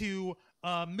to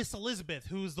Miss Elizabeth,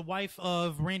 who's the wife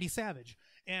of Randy Savage.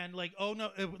 And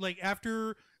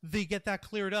after they get that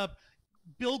cleared up,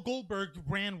 Bill Goldberg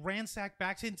ransacked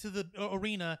back into the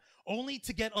arena only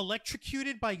to get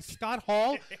electrocuted by Scott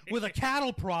Hall with a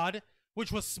cattle prod,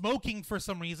 which was smoking for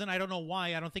some reason. I don't know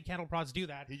why. I don't think cattle prods do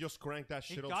that. He just cranked that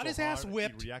shit up got so his ass hard,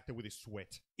 whipped. He reacted with his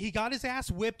sweat. He got his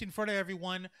ass whipped in front of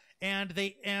everyone, and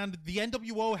the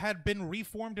NWO had been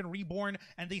reformed and reborn,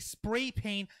 and they spray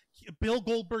paint Bill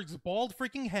Goldberg's bald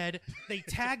freaking head. They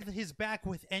tagged his back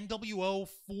with NWO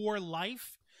for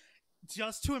life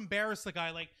just to embarrass the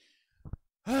guy.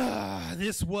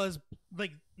 This was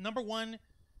number one.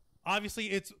 Obviously,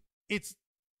 it's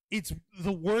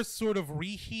the worst sort of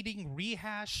reheating,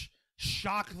 rehash,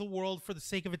 shock the world for the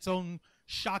sake of its own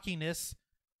shockiness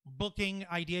booking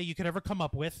idea you could ever come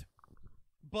up with.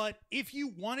 But if you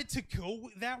wanted to go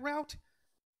that route,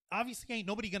 obviously ain't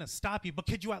nobody gonna stop you. But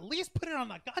could you at least put it on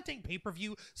that goddamn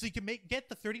pay-per-view so you can get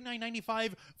the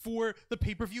 $39.95 for the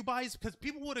pay-per-view buys? Because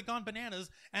people would have gone bananas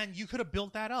and you could have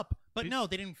built that up. But no,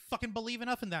 they didn't fucking believe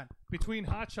enough in that. Between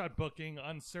Hotshot booking,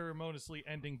 unceremoniously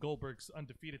ending Goldberg's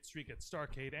undefeated streak at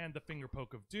Starrcade, and the finger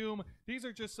poke of doom, these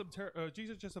are just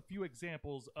a few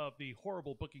examples of the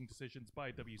horrible booking decisions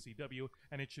by WCW.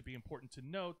 And it should be important to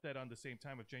note that on the same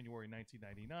time of January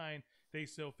 1999, they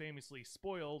so famously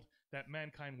spoiled that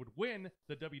Mankind would win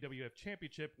the WWF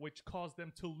Championship, which caused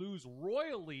them to lose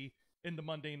royally in the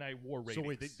Monday Night War ratings. So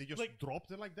wait, they just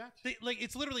dropped it like that?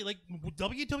 It's literally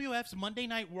WWF's Monday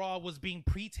Night Raw was being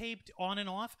pre-taped on and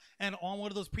off, and on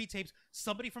one of those pre-tapes,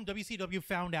 somebody from WCW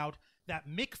found out that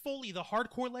Mick Foley, the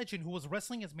hardcore legend who was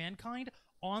wrestling as Mankind,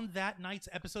 on that night's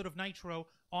episode of Nitro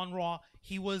on Raw,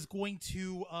 he was going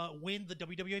to win the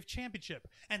WWF Championship,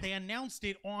 and they announced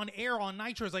it on air on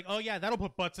Nitro. It's like, oh yeah, that'll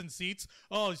put butts in seats.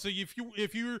 Oh, so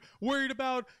if you're worried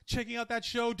about checking out that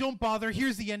show, don't bother.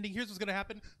 Here's the ending. Here's what's gonna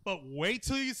happen. But wait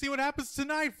till you see what happens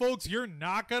tonight, folks. You're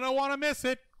not gonna want to miss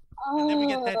it. And then we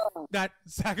get that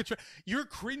sack of You're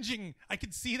cringing. I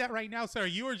can see that right now, Sarah.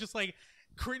 You are just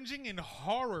cringing in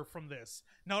horror from this.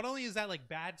 Not only is that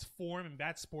bad form and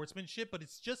bad sportsmanship, but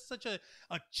it's just such a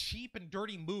cheap and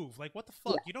dirty move. What the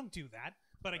fuck? Yeah. You don't do that.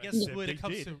 But I guess when it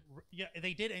comes to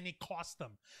they did, and it cost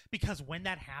them, because when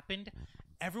that happened,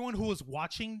 everyone who was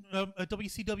watching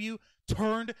WCW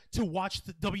turned to watch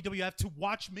the WWF to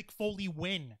watch Mick Foley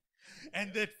win.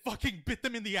 And that fucking bit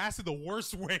them in the ass in the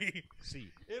worst way. See,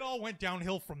 it all went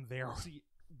downhill from there. See,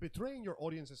 betraying your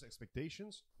audience's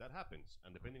expectations, that happens.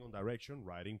 And depending on direction,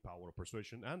 writing, power of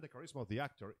persuasion, and the charisma of the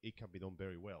actor, it can be done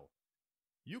very well.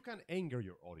 You can anger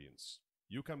your audience.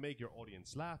 You can make your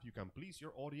audience laugh. You can please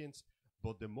your audience.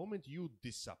 But the moment you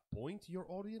disappoint your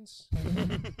audience,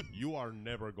 you are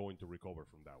never going to recover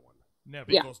from that one. Never.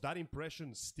 Because that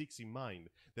impression sticks in mind.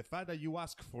 The fact that you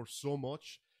ask for so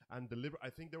much and deliver... I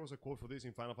think there was a quote for this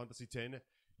in Final Fantasy X.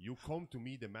 You come to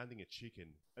me demanding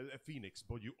a phoenix,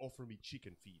 but you offer me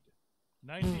chicken feed.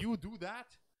 If you do that,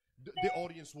 the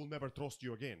audience will never trust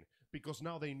you again, because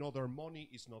now they know their money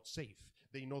is not safe.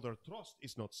 They know their trust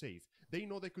is not safe. They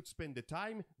know they could spend the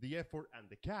time, the effort, and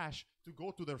the cash to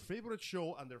go to their favorite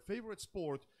show and their favorite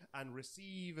sport and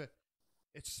receive a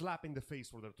slap in the face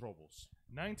for their troubles.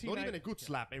 Not even a good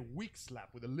slap, a weak slap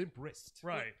with a limp wrist.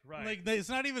 Right. It's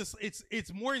not even...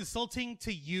 It's more insulting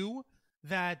to you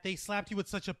that they slapped you with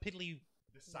such a piddly...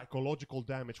 The psychological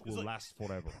damage will last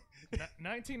forever.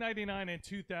 1999 and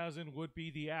 2000 would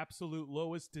be the absolute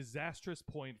lowest disastrous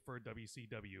point for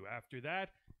WCW. After that,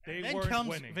 They then weren't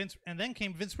winning. then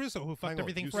came Vince Russo, who fucked Hang on,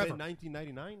 everything you forever. said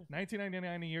 1999?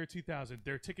 1999 and year 2000.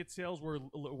 Their ticket sales were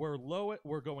low.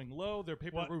 Were going low. Their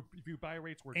pay-per-view buy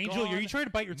rates were Angel, gone. are you trying to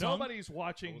bite your tongue? Nobody's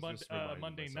watching I was just reminding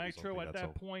Monday myself of Nitro something, at that's that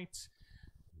all. point.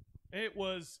 It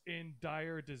was in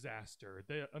dire disaster.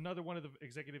 Another one of the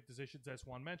executive decisions, as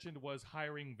Juan mentioned, was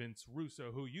hiring Vince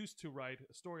Russo, who used to write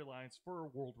storylines for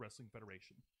World Wrestling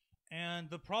Federation. And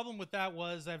the problem with that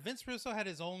was that Vince Russo had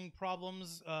his own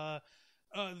problems.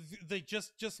 They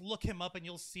just look him up and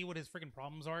you'll see what his freaking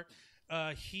problems are.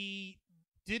 He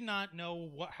did not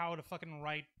know how to fucking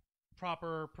write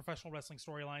proper professional wrestling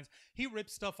storylines. He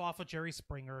ripped stuff off of Jerry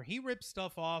Springer. He ripped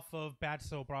stuff off of bad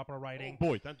soap opera writing. Oh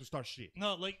boy, time to start shit.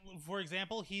 No, like for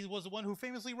example, he was the one who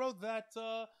famously wrote that.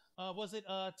 Was it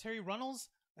Terry Runnels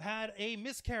had a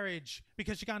miscarriage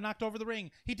because she got knocked over the ring?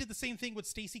 He did the same thing with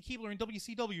Stacy Keibler in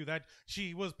WCW, that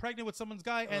she was pregnant with someone's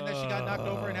guy and that she got knocked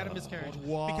over and had a miscarriage.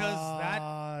 Why? Because that.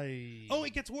 Oh,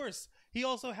 it gets worse. He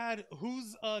also had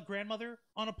whose grandmother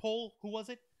on a pole? Who was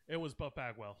it? It was Buff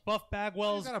Bagwell. Buff You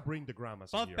Bagwell's. gotta bring the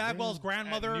grandmas Buff in here, Bagwell's man.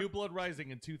 grandmother. At New Blood Rising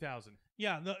in 2000.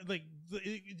 Yeah,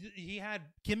 he had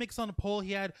gimmicks on a pole.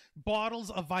 He had bottles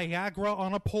of Viagra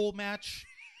on a pole match.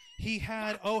 He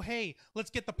had, oh, hey, let's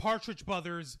get the Partridge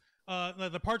Brothers,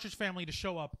 the Partridge family to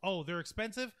show up. Oh, they're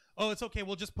expensive? Oh, it's okay.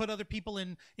 We'll just put other people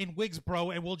in wigs,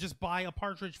 bro, and we'll just buy a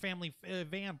Partridge family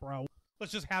van, bro.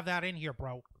 Let's just have that in here,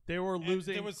 bro. They were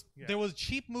losing. There was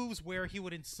cheap moves where he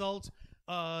would insult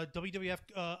WWF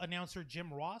announcer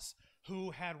Jim Ross,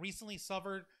 who had recently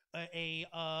suffered a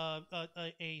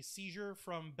seizure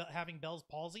from having Bell's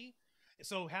palsy.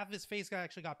 So half of his face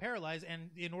actually got paralyzed, and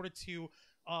in order to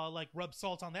rub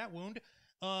salt on that wound,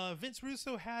 Vince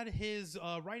Russo had his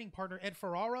writing partner Ed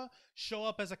Ferrara show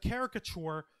up as a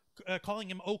caricature, calling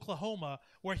him Oklahoma,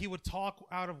 where he would talk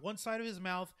out of one side of his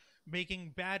mouth,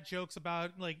 making bad jokes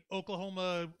about like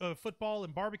Oklahoma football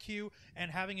and barbecue,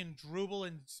 and having him drooble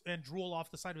and drool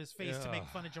off the side of his face to make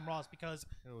fun of Jim Ross, because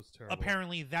It was terrible.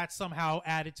 apparently that somehow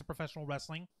added to professional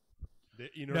wrestling.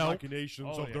 The inner No.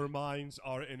 machinations Oh, of yeah. their minds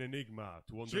are an enigma.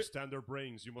 To understand their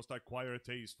brains, you must acquire a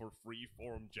taste for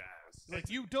free-form jazz. Like,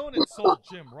 you don't insult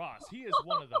Jim Ross. He is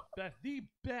one of the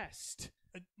best.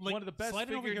 Like, One of the best slide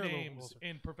it over figure here a little names closer.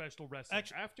 in professional wrestling.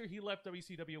 Actually- After he left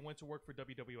WCW and went to work for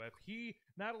WWF, he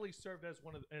not only served as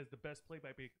as the best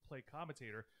play-by-play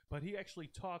commentator, but he actually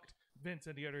talked Vince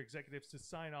and the other executives to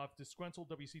sign off disgruntled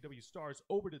WCW stars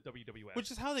over to WWF.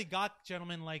 Which is how they got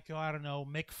gentlemen like, I don't know,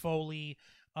 Mick Foley,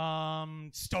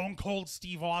 Stone Cold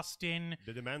Steve Austin,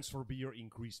 The demands for beer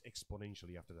increased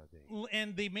exponentially after that day.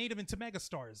 and they made them into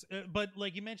megastars. But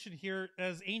like you mentioned here,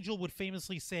 as Angel would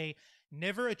famously say,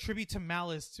 never attribute to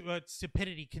malice to what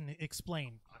stupidity can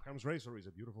explain. Occam's razor is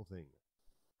a beautiful thing.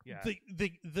 yeah.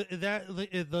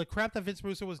 The crap that Vince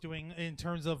Russo was doing in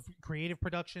terms of creative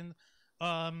production,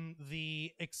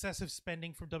 the excessive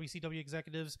spending from WCW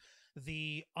executives,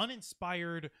 the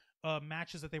uninspired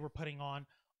matches that they were putting on,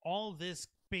 all of this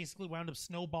basically wound up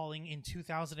snowballing in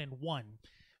 2001,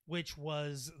 which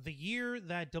was the year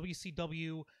that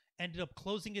WCW ended up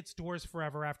closing its doors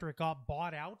forever after it got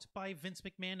bought out by Vince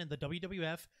McMahon and the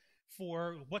WWF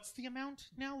for what's the amount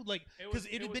now? Like, because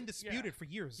it had been disputed for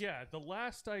years. Yeah, the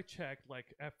last I checked,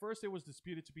 like at first it was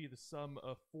disputed to be the sum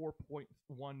of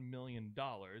 $4.1 million,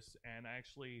 and I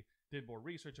actually did more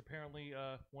research. Apparently,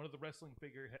 one of the wrestling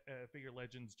figure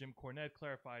legends, Jim Cornette,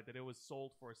 clarified that it was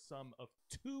sold for a sum of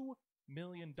 $2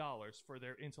 million for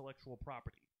their intellectual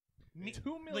property. $2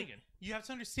 million. Like, you have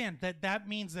to understand that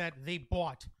means that they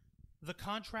bought the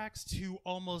contracts to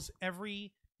almost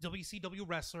every WCW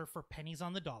wrestler for pennies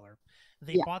on the dollar.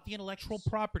 They bought the intellectual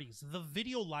properties, the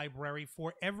video library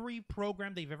for every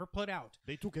program they've ever put out.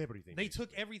 They took everything. They took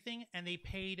everything, and they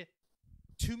paid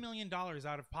 $2 million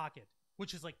out of pocket,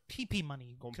 which is like pee-pee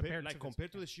money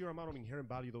compared to the sheer amount of inherent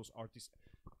value those artists.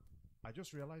 I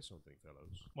just realized something, fellows.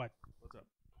 what? What's up?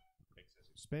 Excessive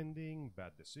spending,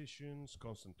 bad decisions,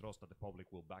 constant trust that the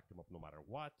public will back them up no matter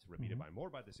what, repeated by more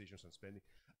bad decisions and spending.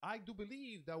 I do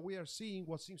believe that we are seeing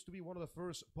what seems to be one of the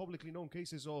first publicly known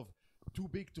cases of too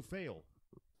big to fail.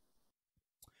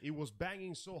 It was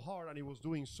banging so hard and it was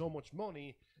doing so much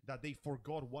money that they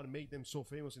forgot what made them so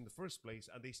famous in the first place,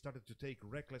 and they started to take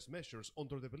reckless measures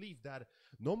under the belief that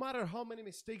no matter how many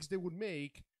mistakes they would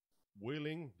make,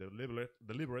 willing,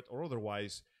 deliberate or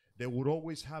otherwise, they would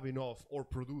always have enough or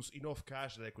produce enough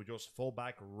cash that they could just fall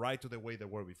back right to the way they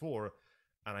were before.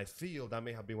 And I feel that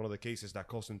may have been one of the cases that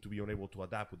caused them to be unable to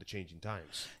adapt with the changing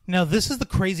times. Now, this is the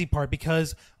crazy part,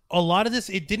 because a lot of this,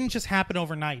 it didn't just happen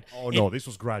overnight. Oh, no, this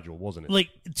was gradual, wasn't it? Like,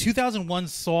 2001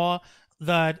 saw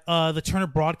that the Turner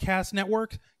Broadcast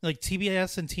Network, like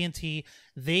TBS and TNT,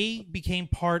 they became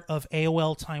part of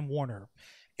AOL Time Warner.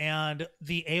 And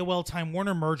the AOL Time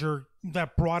Warner merger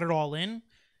that brought it all in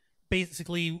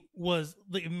basically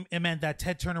it meant that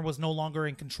Ted Turner was no longer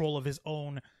in control of his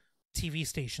own TV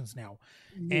stations now.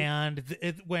 Mm-hmm. And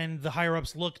when the higher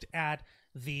ups looked at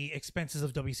the expenses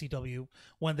of WCW,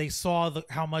 when they saw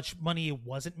how much money it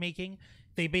wasn't making,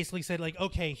 they basically said, like,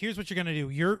 okay, here's what you're going to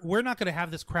do. We're not going to have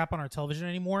this crap on our television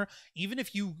anymore. Even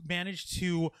if you manage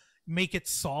to make it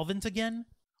solvent again,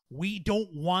 we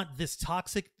don't want this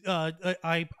toxic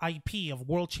IP of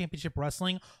World Championship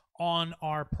Wrestling on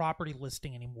our property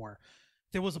listing anymore.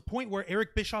 There was a point where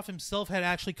Eric Bischoff himself had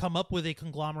actually come up with a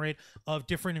conglomerate of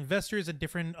different investors and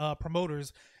different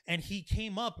promoters, and he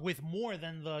came up with more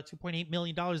than the $2.8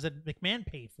 million that McMahon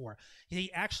paid for.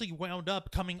 He actually wound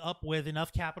up coming up with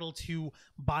enough capital to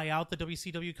buy out the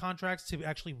WCW contracts, to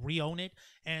actually re-own it,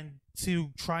 and to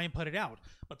try and put it out.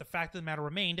 But the fact of the matter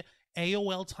remained,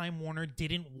 AOL Time Warner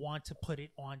didn't want to put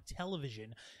it on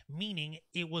television, meaning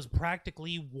it was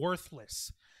practically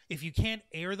worthless. If you can't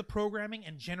air the programming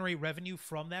and generate revenue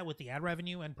from that with the ad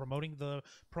revenue and promoting the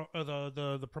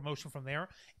promotion from there,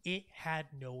 it had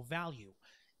no value.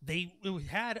 It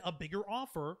had a bigger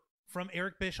offer from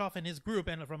Eric Bischoff and his group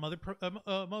and from other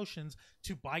promotions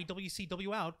to buy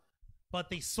WCW out, but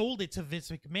they sold it to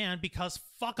Vince McMahon because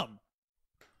fuck them.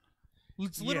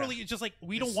 It's literally it's just like,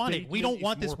 we don't want it. We don't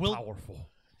want this. Powerful.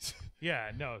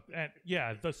 Yeah, no, and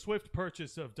the swift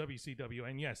purchase of WCW,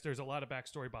 and yes, there's a lot of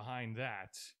backstory behind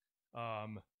that.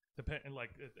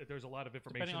 There's a lot of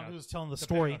information depending on who's telling the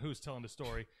story. Who's telling the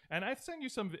story, and I've sent you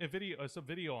some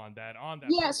video on that.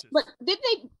 Yes, purchase. but did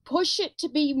they push it to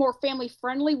be more family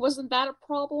friendly? Wasn't that a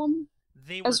problem?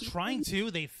 They were trying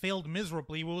to. They failed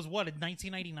miserably. It was in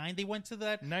 1999 they went to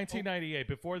that? 1998,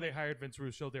 before they hired Vince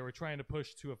Russo, they were trying to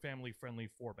push to a family-friendly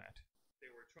format.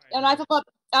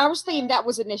 I was thinking that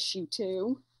was an issue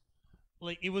too.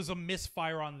 Like, it was a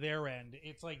misfire on their end.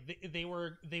 It's like they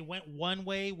went one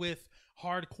way with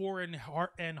hardcore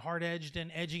and hard-edged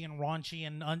and edgy and raunchy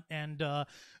and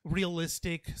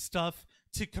realistic stuff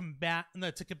to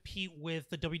compete with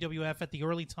the WWF at the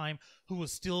early time, who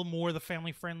was still more the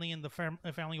family-friendly and the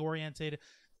family-oriented,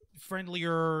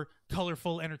 friendlier,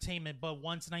 colorful entertainment. But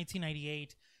once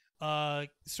 1998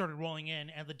 started rolling in,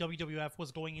 and the WWF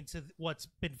was going into what's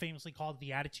been famously called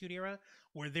the Attitude Era,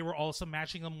 where they were also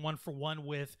matching them one for one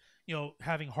with,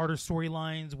 having harder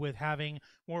storylines, with having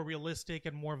more realistic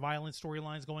and more violent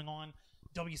storylines going on.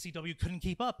 WCW couldn't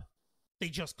keep up. They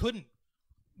just couldn't.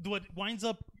 What winds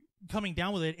up coming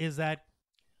down with it is that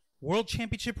World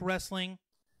Championship Wrestling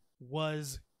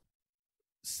was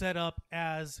set up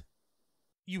as,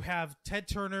 you have Ted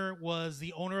Turner was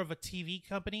the owner of a TV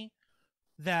company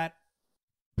that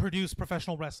produced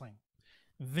professional wrestling.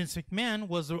 Vince McMahon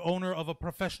was the owner of a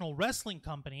professional wrestling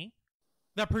company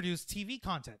that produced TV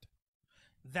content.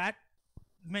 That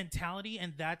mentality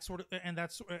and that sort of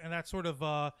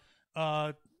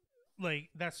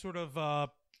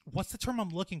what's the term I'm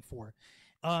looking for?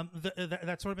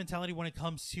 That sort of mentality when it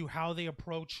comes to how they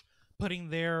approach putting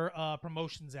their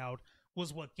promotions out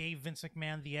was what gave Vince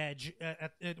McMahon the edge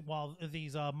while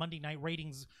these Monday night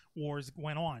ratings wars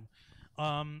went on.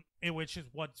 Which is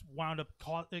what's wound up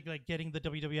getting the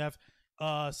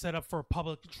WWF set up for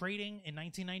public trading in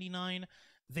 1999.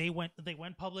 They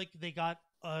went public. They got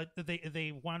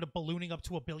they wound up ballooning up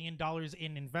to $1 billion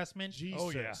in investment.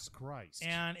 Jesus Christ!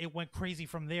 And it went crazy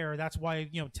from there. That's why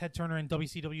Ted Turner and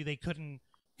WCW, they couldn't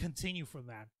continue from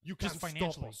that. You can't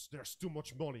stop us. There's too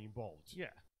much money involved. Yeah.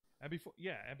 And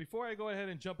before I go ahead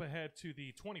and jump ahead to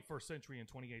the 21st century in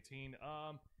 2018,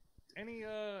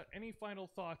 any final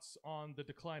thoughts on the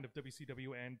decline of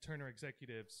WCW and Turner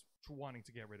executives wanting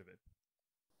to get rid of it?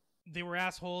 They were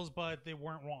assholes, but they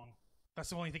weren't wrong. That's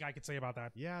the only thing I could say about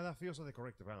that. Yeah, that feels like the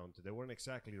correct amount. They weren't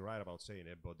exactly right about saying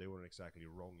it, but they weren't exactly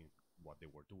wrong in what they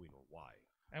were doing or why.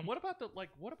 And what about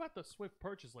the swift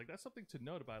purchase? Like, that's something to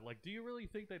note about. Like, do you really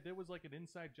think that there was like an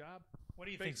inside job? What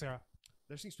do you think, Sarah?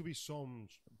 There seems to be some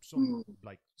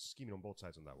like scheming on both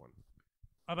sides on that one.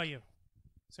 How about you,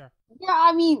 Sarah? Yeah,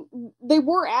 I mean, they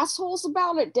were assholes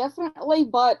about it, definitely,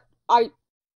 but I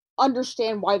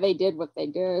understand why they did what they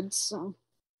did. So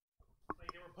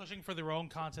they were pushing for their own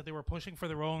content. They were pushing for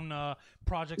their own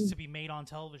projects to be made on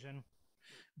television.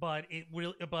 But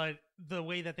the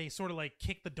way that they sort of like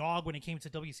kicked the dog when it came to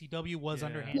WCW was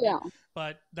underhanded. Yeah.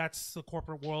 But that's the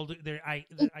corporate world. Exactly,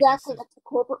 that's the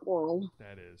corporate world.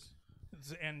 That is.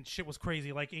 And shit was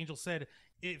crazy. Like Angel said,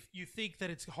 if you think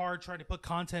that it's hard trying to put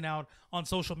content out on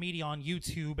social media, on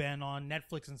YouTube and on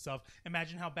Netflix and stuff,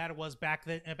 imagine how bad it was back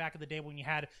in the day when you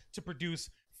had to produce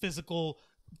physical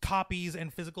copies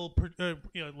and physical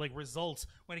like results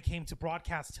when it came to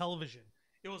broadcast television.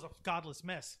 It was a godless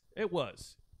mess. It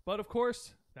was. But of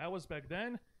course, that was back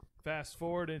then. Fast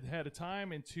forward ahead of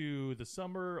time into the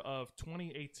summer of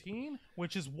 2018.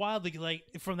 Which is wildly, like,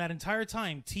 from that entire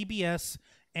time, TBS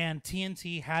and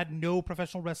TNT had no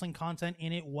professional wrestling content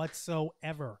in it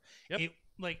whatsoever. Yep.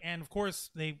 And of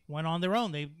course, they went on their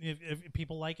own. If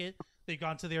people like it, they've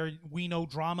gone to their "we know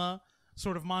drama"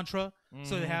 sort of mantra.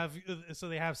 Mm-hmm. So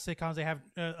they have sitcoms, they have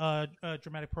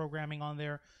dramatic programming on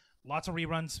there, lots of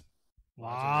reruns.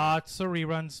 Lots of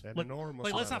reruns.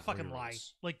 Like, let's not fucking lie.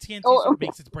 Like, TNT sort of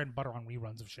makes its bread and butter on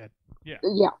reruns of shit. Yeah.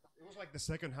 It was like the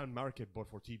second-hand market, but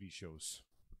for TV shows.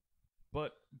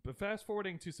 But fast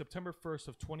forwarding to September 1st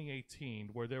of 2018,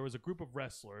 where there was a group of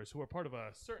wrestlers who were part of a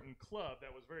certain club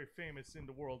that was very famous in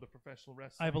the world of professional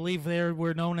wrestling. I believe they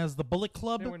were known as the Bullet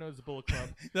Club. They were known as the Bullet Club.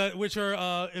 which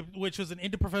was an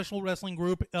indie professional wrestling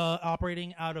group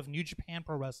operating out of New Japan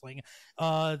Pro Wrestling.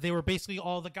 They were basically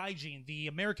all the gaijin, the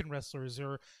American wrestlers,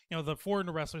 or the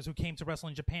foreigner wrestlers who came to wrestle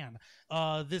in Japan.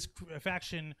 This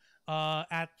faction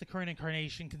at the current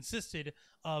incarnation consisted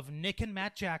of Nick and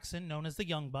Matt Jackson, known as the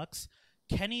Young Bucks,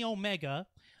 Kenny Omega,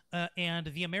 and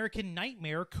the American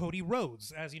Nightmare, Cody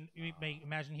Rhodes. As you may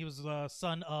imagine, he was the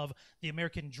son of the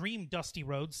American Dream, Dusty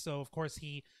Rhodes. So, of course,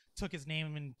 he took his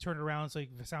name and turned it around so he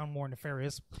could sound more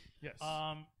nefarious. Yes.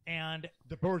 And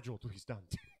the Virgil to his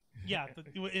Dante. Yeah,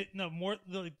 more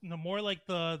like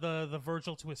the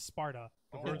Virgil to his Sparta.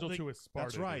 The Virgil to his Sparta.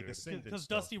 That's right. Because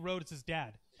Dusty Rhodes is his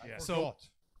dad. Yeah.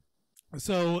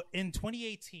 So in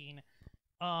 2018,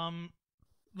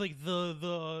 like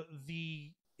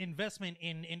the investment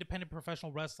in independent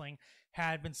professional wrestling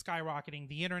had been skyrocketing.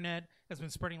 The internet has been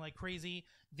spreading like crazy.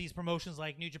 These promotions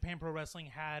like New Japan Pro Wrestling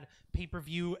had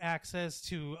pay-per-view access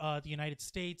to the United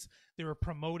States. They were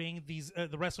promoting these.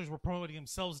 The wrestlers were promoting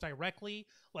themselves directly,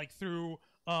 like through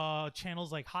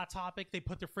channels like Hot Topic. They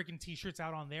put their freaking T-shirts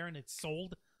out on there, and it's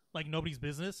sold like nobody's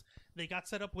business. They got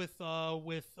set up with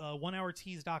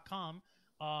onehourtees.com.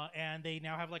 And they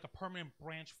now have like a permanent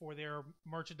branch for their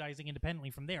merchandising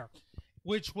independently from there,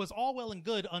 which was all well and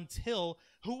good until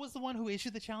who was the one who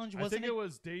issued the challenge? I think it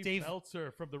was Dave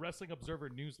Meltzer from the Wrestling Observer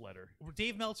newsletter.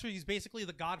 Dave Meltzer, he's basically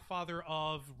the godfather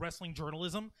of wrestling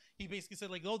journalism. He basically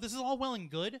said like, "Oh, this is all well and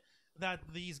good that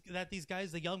these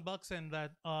guys, the Young Bucks and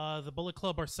that the Bullet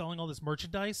Club are selling all this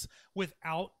merchandise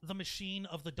without the machine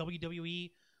of the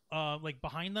WWE." Like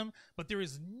behind them, but there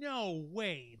is no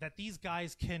way that these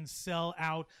guys can sell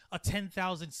out a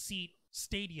 10,000 seat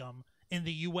stadium in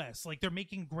the US. Like, they're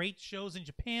making great shows in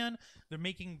Japan, they're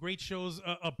making great shows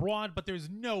abroad, but there's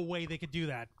no way they could do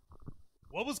that.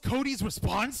 What was Cody's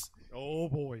response? Oh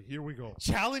boy, here we go.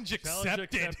 Challenge accepted.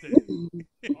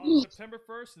 On September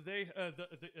 1st,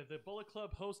 the Bullet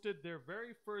Club hosted their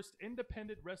very first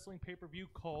independent wrestling pay-per-view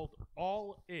called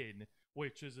All In,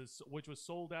 which was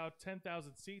sold out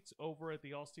 10,000 seats over at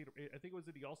the Allstate. I think it was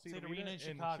at the Allstate Arena in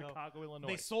Chicago, Illinois.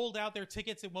 They sold out their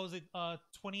tickets in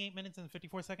 28 minutes and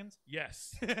 54 seconds?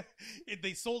 Yes.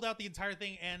 They sold out the entire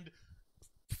thing, and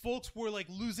folks were like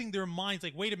losing their minds.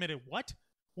 Like, wait a minute, what?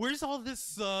 Where's all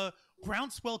this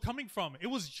groundswell coming from? It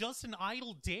was just an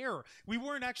idle dare. We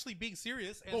weren't actually being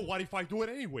serious. But what if I do it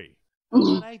anyway?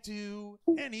 What I do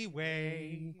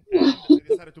anyway. And they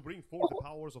decided to bring forth the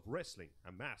powers of wrestling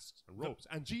and masks and ropes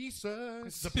and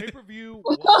Jesus. The pay-per-view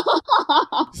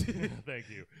was... Thank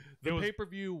you. The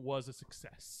pay-per-view was a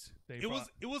success.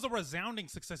 It was a resounding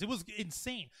success. It was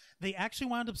insane. They actually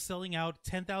wound up selling out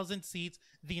 10,000 seats.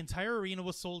 The entire arena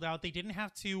was sold out. They didn't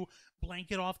have to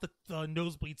blanket off the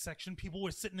nosebleed section. People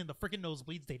were sitting in the freaking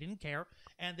nosebleeds. They didn't care.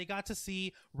 And they got to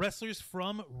see wrestlers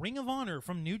from Ring of Honor,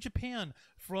 from New Japan,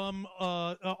 from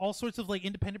all sorts of like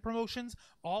independent promotions,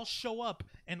 all show up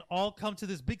and all come to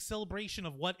this big celebration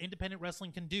of what independent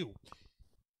wrestling can do.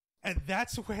 And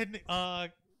that's when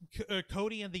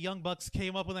Cody and the Young Bucks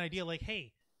came up with an idea like,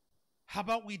 hey, how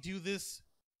about we do this,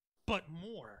 but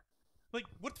more? Like,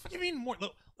 what the fuck do you mean more?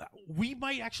 Look, we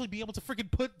might actually be able to freaking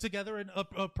put together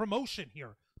a promotion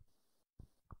here.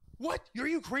 What? Are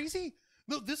you crazy?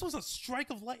 No, this was a strike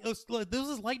of light. This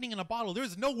is lightning in a bottle. There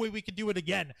is no way we could do it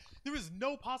again. There is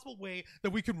no possible way that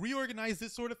we can reorganize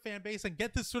this sort of fan base and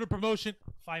get this sort of promotion.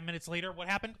 5 minutes later, what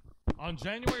happened? On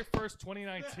January 1st,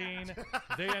 2019,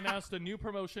 they announced a new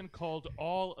promotion called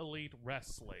All Elite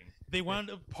Wrestling. They wound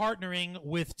up partnering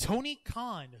with Tony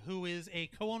Khan, who is a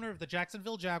co-owner of the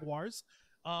Jacksonville Jaguars,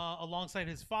 alongside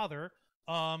his father.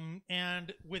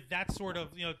 And with that sort of,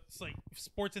 it's like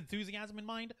sports enthusiasm in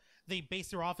mind, they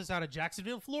based their office out of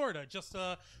Jacksonville, Florida, just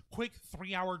a quick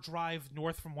 3-hour drive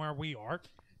north from where we are.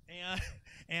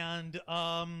 And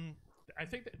I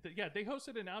think they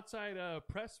hosted an outside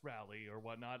press rally or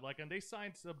whatnot, and they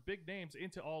signed some big names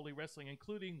into All Elite Wrestling,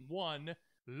 including one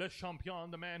Le Champion,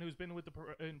 the man who's been with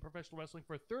in professional wrestling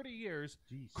for 30 years,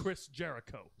 Chris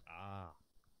Jericho.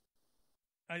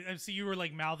 I see you were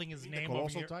mouthing his name. The over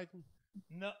Colossal here. Titan?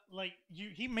 No,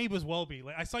 he may as well be.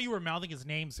 I saw you were mouthing his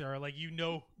name, Sarah.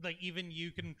 Even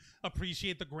you can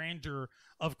appreciate the grandeur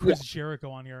of Chris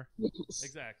Jericho on here. Yes.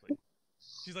 Exactly.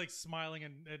 She's smiling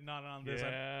and not on this.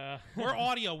 Yeah. We're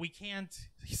audio. We can't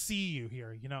see you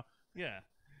here. Yeah.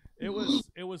 It was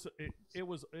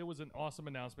an awesome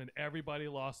announcement. Everybody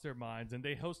lost their minds, and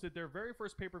they hosted their very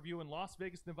first pay-per-view in Las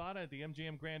Vegas, Nevada, at the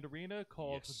MGM Grand Arena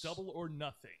called Double or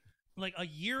Nothing. A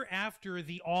year after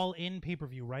the All In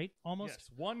pay-per-view, right? Almost. Yes,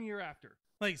 1 year after.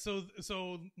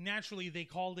 So naturally they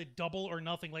called it Double or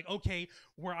Nothing. Okay,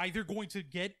 we're either going to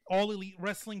get All Elite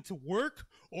Wrestling to work,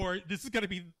 or this is going to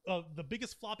be the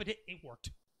biggest flop it hit. It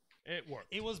worked. It worked.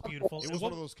 It was beautiful. It was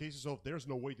one of those cases of there's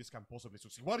no way this can possibly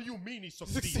succeed. What do you mean he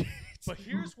succeeded? But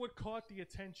here's what caught the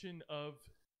attention of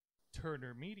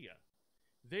Turner Media.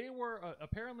 They were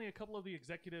apparently a couple of the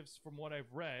executives, from what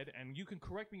I've read, and you can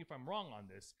correct me if I'm wrong on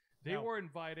this. They were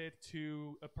invited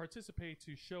to participate,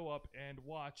 to show up and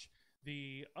watch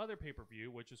the other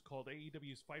pay-per-view, which is called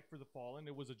AEW's Fight for the Fallen.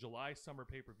 It was a July summer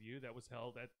pay-per-view that was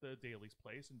held at the Daly's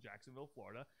Place in Jacksonville,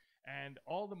 Florida. And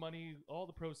all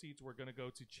the proceeds were going to go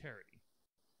to charity.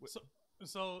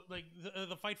 So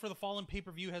the Fight for the Fallen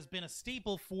pay-per-view has been a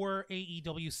staple for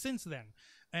AEW since then.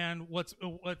 And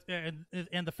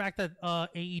and the fact that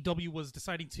AEW was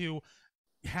deciding to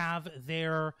have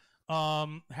their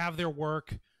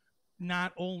work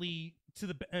not only to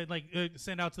the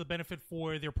send out to the benefit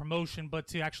for their promotion, but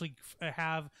to actually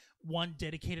have one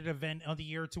dedicated event of the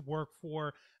year to work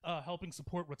for helping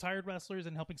support retired wrestlers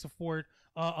and helping support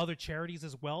other charities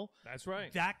as well. That's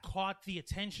right. That caught the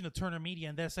attention of Turner Media,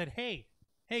 and they said, "Hey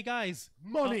guys,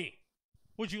 money.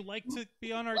 Would you like to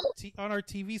be on our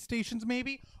TV stations,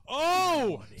 maybe?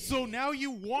 Oh, money. So now you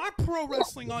want pro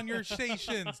wrestling on your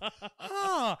stations?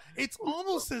 Huh? It's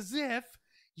almost as if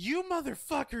you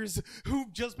motherfuckers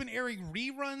who've just been airing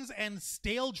reruns and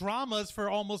stale dramas for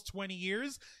almost 20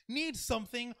 years need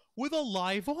something with a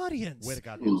live audience." Wait a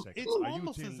goddamn second. It's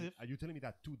almost as if... Are you telling me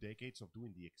that 2 decades of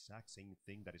doing the exact same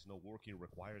thing that is not working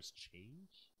requires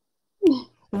change?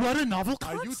 What a novel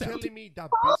concept. Are you telling me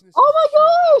that businesses to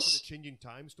the changing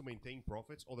times to maintain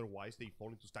profits, otherwise they fall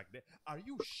into stagnation? Are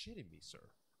you shitting me, sir?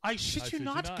 I shit you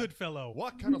not, Goodfellow.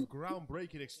 What kind of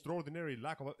groundbreaking, extraordinary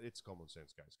lack of... It's common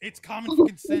sense, guys. It's common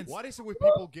fucking sense. What is it with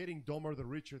people getting dumber the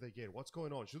richer they get? What's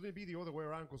going on? Shouldn't it be the other way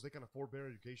around because they can afford better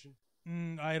education?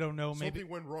 I don't know. Maybe something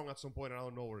went wrong at some point, and I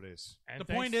don't know where it is. And the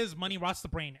point is, money rots the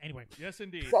brain. Anyway. Yes,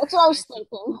 indeed. That's what I was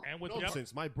thinking. And with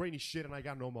nonsense. My brain is shit, and I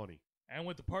got no money. And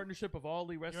with the partnership of All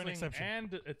Elite Wrestling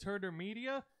and Turner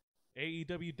Media,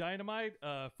 AEW Dynamite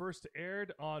first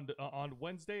aired on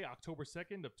Wednesday, October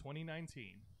 2nd of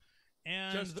 2019.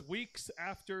 And just weeks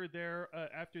after their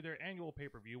annual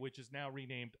pay-per-view, which is now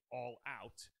renamed All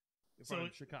Out from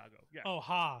Chicago. Yeah. Oh,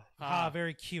 ha,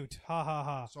 very cute. Ha, ha,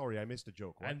 ha. Sorry, I missed the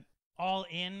joke. Right? And All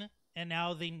In, and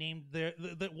now they named the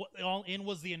All In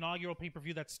was the inaugural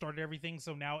pay-per-view that started everything,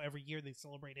 so now every year they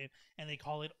celebrate it, and they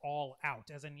call it All Out,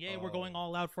 as in, we're going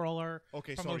all out for all our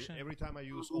promotion. Sorry, every time I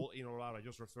use All In or All Out, I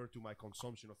just refer to my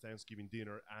consumption of Thanksgiving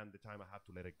dinner and the time I have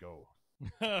to let it go.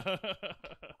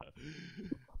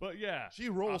 But yeah, she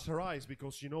rolls her eyes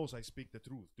because she knows I speak the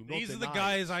truth. These are the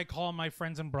guys I call my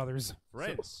friends and brothers.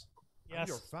 Friends? Yes. I'm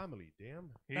your family, damn.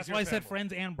 That's why I said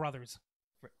friends and brothers.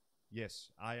 Yes,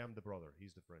 I am the brother.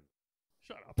 He's the friend.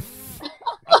 Shut up.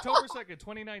 October 2nd,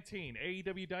 2019,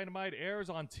 AEW Dynamite airs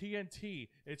on TNT.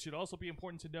 It should also be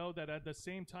important to know that at the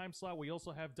same time slot, we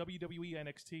also have WWE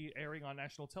NXT airing on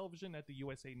national television at the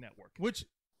USA Network. Which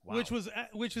was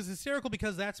hysterical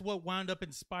because that's what wound up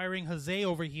inspiring Jose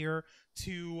over here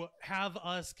to have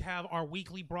us have our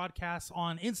weekly broadcasts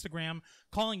on Instagram,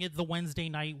 calling it the Wednesday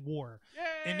Night War. Yay!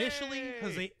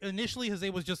 Initially, Jose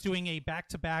was just doing a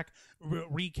back-to-back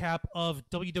recap of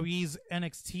WWE's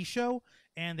NXT show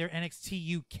and their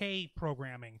NXT UK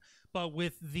programming. But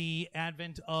with the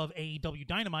advent of AEW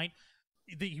Dynamite,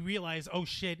 he realized, oh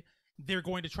shit, they're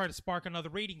going to try to spark another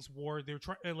ratings war. They're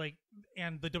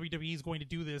and the WWE is going to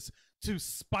do this to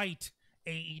spite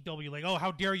AEW. Like, oh,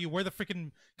 how dare you? We're the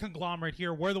freaking conglomerate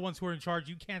here. We're the ones who are in charge.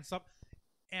 You can't stop.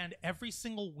 And every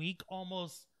single week,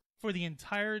 almost for the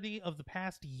entirety of the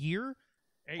past year,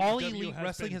 All Elite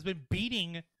Wrestling has been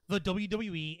beating the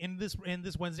WWE in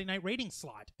this Wednesday night rating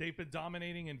slot. They've been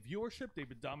dominating in viewership. They've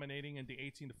been dominating in the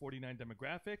 18 to 49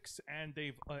 demographics, and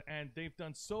they've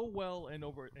done so well in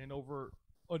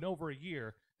over a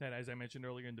year that, as I mentioned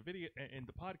earlier in the video, in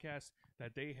the podcast,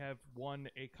 that they have won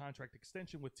a contract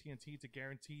extension with TNT to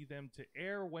guarantee them to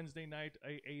air Wednesday night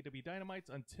AEW Dynamites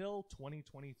until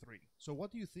 2023. So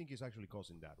what do you think is actually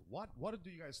causing that? What do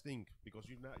you guys think? Because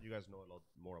you guys know a lot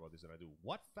more about this than I do.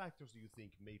 What factors do you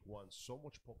think made one so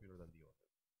much popular than the other?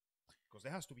 Because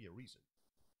there has to be a reason.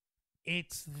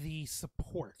 It's the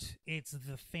support. It's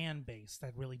the fan base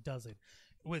that really does it.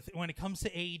 When it comes to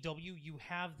AEW, you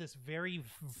have this very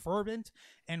fervent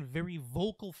and very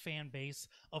vocal fan base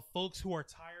of folks who are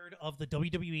tired of the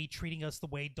WWE treating us the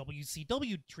way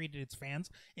WCW treated its fans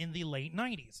in the late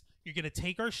 90s. You're going to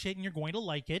take our shit and you're going to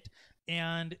like it,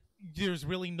 and there's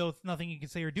really nothing you can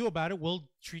say or do about it. We'll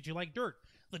treat you like dirt.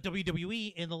 The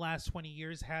WWE in the last 20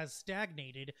 years has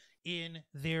stagnated in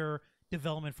their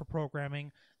development for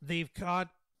programming. They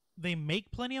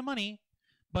make plenty of money,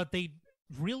 but they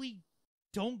really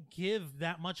don't give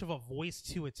that much of a voice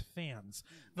to its fans.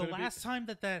 The last time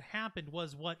that happened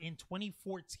was in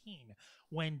 2014,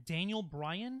 when Daniel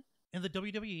Bryan in the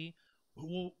WWE,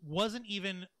 who wasn't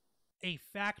even a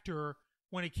factor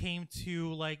when it came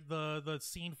to like the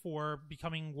scene for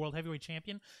becoming World Heavyweight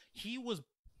Champion. He was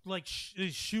like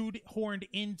shoehorned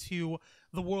into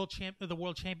the World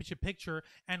Championship picture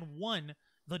and won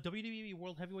the WWE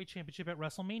World Heavyweight Championship at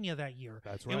WrestleMania that year.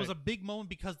 That's right. It was a big moment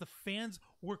because the fans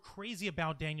were crazy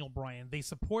about Daniel Bryan. They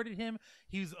supported him.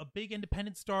 He's a big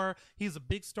independent star. He's a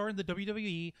big star in the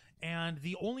WWE. And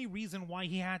the only reason why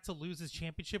he had to lose his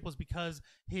championship was because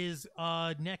his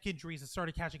neck injuries had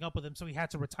started catching up with him. So he had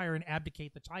to retire and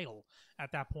abdicate the title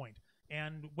at that point.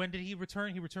 And when did he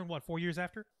return? He returned, 4 years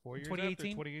after? 4 years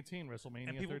 2018? after 2018,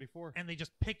 WrestleMania 34. And they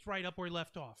just picked right up where he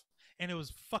left off. And it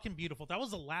was fucking beautiful. That was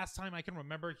the last time I can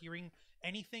remember hearing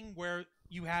anything where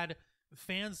you had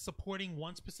fans supporting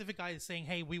one specific guy saying,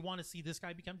 hey, we want to see this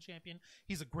guy become champion.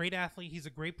 He's a great athlete. He's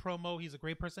a great promo. He's a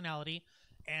great personality.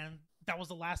 And that was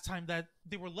the last time that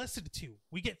they were listened to.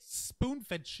 We get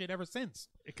spoon-fed shit ever since.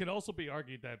 It could also be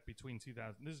argued that between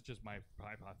 2000, this is just my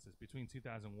hypothesis, between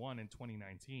 2001 and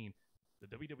 2019, the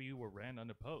WWE were ran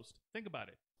unopposed. Think about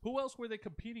it. Who else were they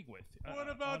competing with? What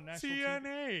about TNA?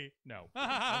 TV? No.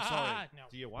 I'm sorry. No.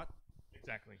 Do you what?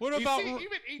 Exactly. What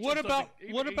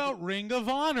about Ring of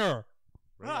Honor?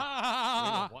 Ring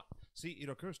of what? See, it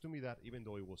occurs to me that even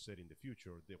though it was said in the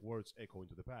future, the words echo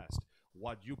into the past.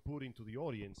 What you put into the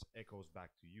audience echoes back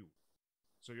to you.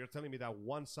 So you're telling me that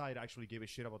one side actually gave a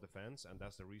shit about the fans, and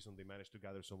that's the reason they managed to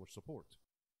gather so much support.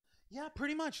 Yeah,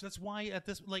 pretty much. That's why at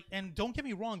this, and don't get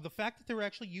me wrong, the fact that they were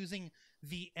actually using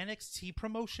the NXT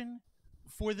promotion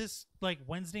for this,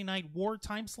 Wednesday Night War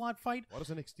time slot fight. What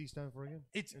does NXT stand for again?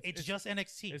 It's just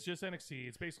NXT. It's just NXT.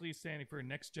 It's basically standing for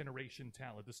next generation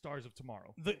talent, the stars of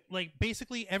tomorrow.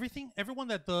 Basically everyone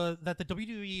that the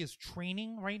WWE is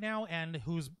training right now and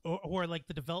who are like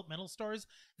the developmental stars,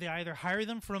 they either hire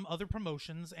them from other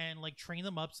promotions and train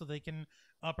them up so they can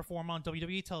perform on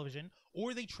WWE television,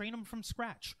 or they train them from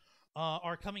scratch.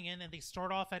 Are coming in and they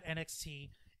start off at NXT,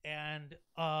 and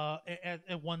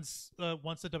once the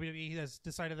WWE has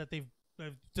decided that they've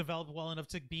developed well enough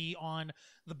to be on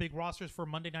the big rosters for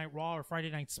Monday Night Raw or Friday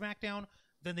Night SmackDown,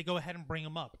 then they go ahead and bring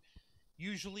them up.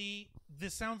 Usually,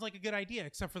 this sounds like a good idea,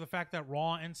 except for the fact that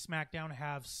Raw and SmackDown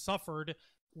have suffered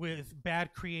with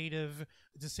bad creative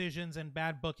decisions and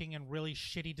bad booking and really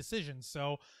shitty decisions.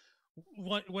 So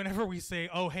whenever we say,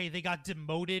 oh, hey, they got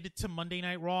demoted to Monday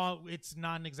Night Raw, it's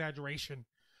not an exaggeration.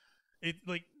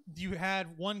 You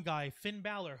had one guy, Finn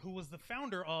Balor, who was the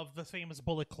founder of the famous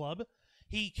Bullet Club.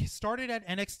 He started at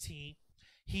NXT.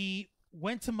 He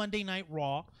went to Monday Night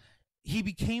Raw. He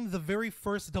became the very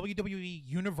first WWE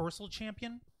Universal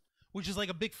Champion, which is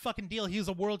a big fucking deal. He was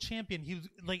a world champion. He was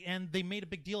and they made a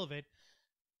big deal of it.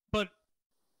 But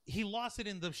he lost it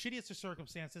in the shittiest of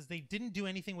circumstances. They didn't do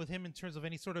anything with him in terms of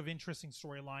any sort of interesting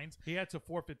storylines. He had to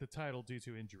forfeit the title due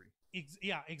to injury.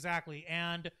 Yeah, exactly.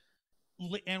 And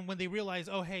when they realized,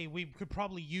 oh, hey, we could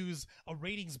probably use a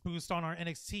ratings boost on our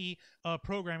NXT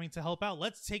programming to help out.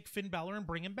 Let's take Finn Balor and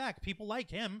bring him back. People like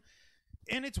him.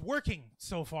 And it's working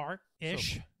so far,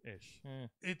 ish.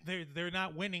 They're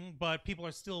not winning, but people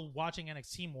are still watching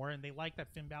NXT more, and they like that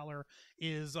Finn Balor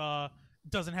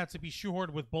doesn't have to be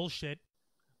shoehorned with bullshit.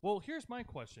 Well, here's my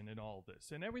question in all of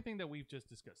this, and everything that we've just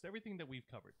discussed, everything that we've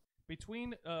covered.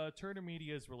 Between Turner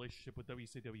Media's relationship with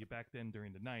WCW back then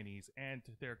during the 90s and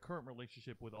their current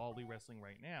relationship with All Elite Wrestling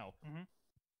right now,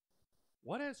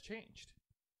 what has changed?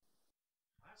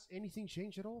 Has anything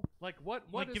changed at all?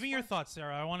 Give me your thoughts,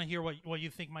 Sarah. I want to hear what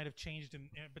you think might have changed in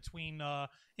between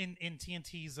in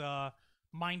TNT's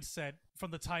mindset from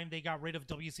the time they got rid of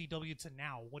WCW to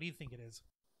now. What do you think it is?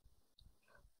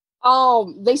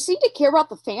 They seem to care about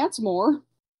the fans more.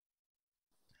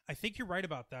 I think you're right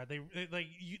about that.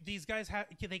 These guys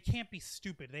they can't be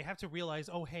stupid. They have to realize,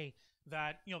 oh hey,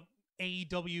 that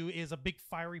AEW is a big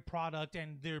fiery product,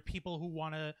 and there are people who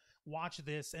want to watch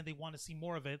this and they want to see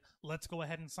more of it. Let's go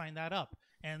ahead and sign that up,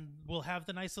 and we'll have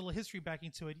the nice little history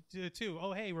backing to it too.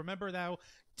 Oh hey, remember that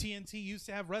TNT used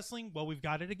to have wrestling? Well, we've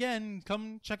got it again.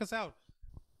 Come check us out.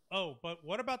 Oh, but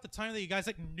what about the time that you guys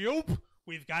nope,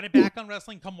 we've got it back on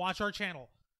wrestling. Come watch our channel.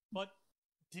 But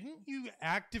didn't you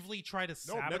actively try to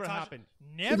sabotage? Never happened.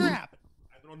 Never happened.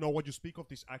 I don't know what you speak of.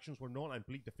 These actions were known and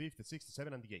plead the 5th, the 6th, the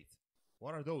 7th, and the 8th.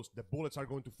 What are those? The bullets are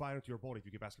going to fire into your body if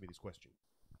you keep asking me this question.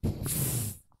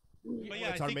 But yeah,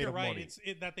 I think you're right. It's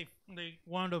that they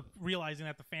wound up realizing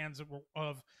that the fans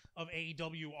of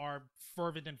AEW are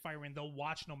fervent and fiery, and they'll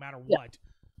watch no matter what.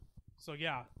 So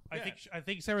yeah, I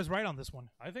think Sarah's right on this one.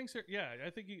 I think I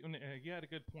think you had a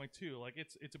good point too. Like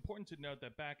it's important to note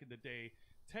that back in the day,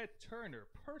 Ted Turner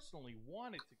personally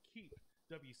wanted to keep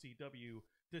WCW,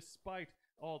 despite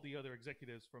all the other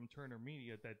executives from Turner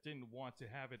Media that didn't want to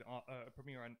have it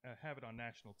have it on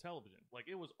national television. Like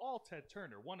it was all Ted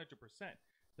Turner, 100%.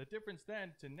 The difference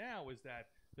then to now is that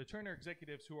the Turner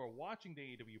executives who are watching the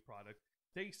AEW product,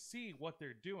 they see what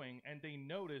they're doing and they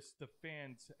notice the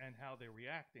fans and how they're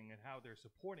reacting and how they're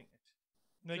supporting it.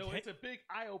 So it's a big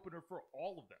eye-opener for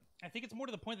all of them. I think it's more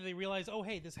to the point that they realize, oh,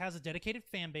 hey, this has a dedicated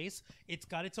fan base. It's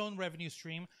got its own revenue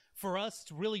stream. For us,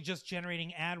 it's really just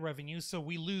generating ad revenue, so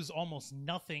we lose almost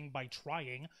nothing by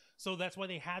trying. So that's why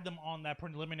they had them on that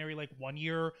preliminary,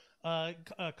 1-year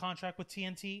contract with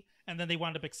TNT, and then they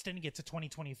wound up extending it to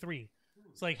 2023.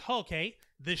 It's like, okay,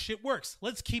 this shit works.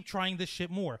 Let's keep trying this shit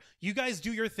more. You guys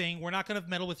do your thing. We're not going to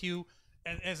meddle with you.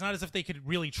 And it's not as if they could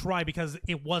really try because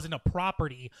it wasn't a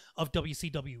property of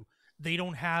WCW. They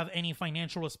don't have any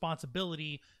financial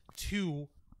responsibility to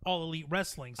All Elite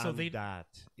Wrestling. So that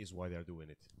is why they're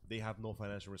doing it. They have no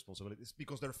financial responsibility. It's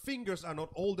because their fingers are not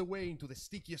all the way into the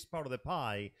stickiest part of the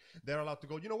pie. They're allowed to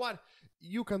go, you know what?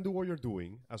 You can do what you're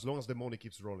doing as long as the money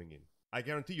keeps rolling in. I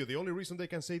guarantee you the only reason they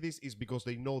can say this is because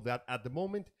they know that at the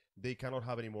moment they cannot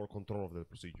have any more control of the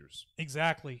procedures.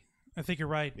 Exactly. I think you're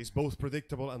right. It's both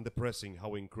predictable and depressing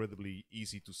how incredibly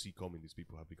easy to see coming these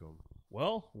people have become.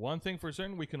 Well, one thing for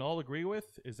certain we can all agree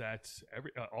with is that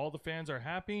all the fans are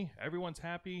happy. Everyone's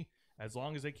happy as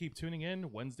long as they keep tuning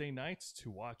in Wednesday nights to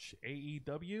watch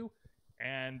AEW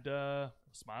and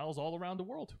smiles all around the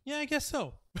world. Yeah, I guess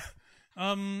so.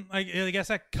 I guess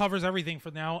that covers everything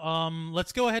for now.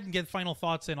 Let's go ahead and get final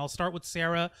thoughts in. I'll start with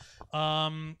Sarah.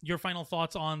 Your final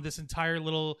thoughts on this entire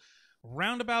little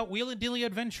roundabout wheel-and-dealy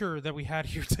adventure that we had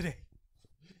here today.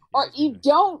 You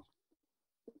don't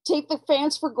take the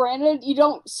fans for granted. You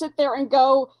don't sit there and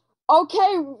go,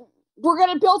 okay, we're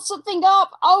going to build something up.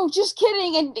 Oh, just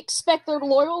kidding. And expect their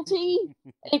loyalty.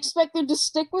 Expect them to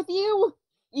stick with you.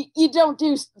 You don't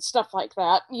do stuff like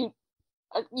that. You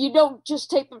don't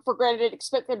just take them for granted and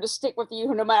expect them to stick with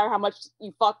you no matter how much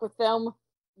you fuck with them.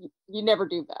 You never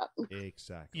do that.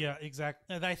 Exactly. Yeah,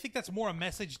 exactly. I think that's more a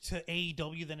message to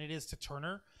AEW than it is to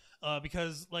Turner,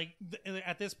 because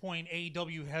at this point,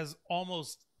 AEW has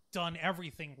almost done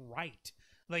everything right.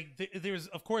 There's,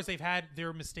 of course, they've had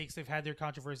their mistakes, they've had their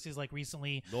controversies. Like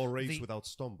recently, no race without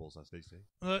stumbles, as they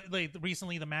say.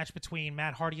 Recently, the match between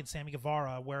Matt Hardy and Sammy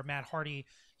Guevara, where Matt Hardy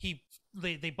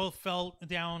they both fell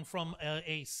down from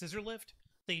a scissor lift.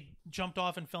 They jumped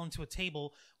off and fell into a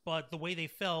table, but the way they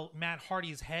fell, Matt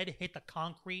Hardy's head hit the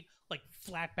concrete,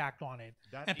 flat backed on it.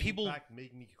 That and people impact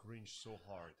made me cringe so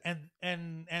hard.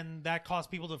 And that caused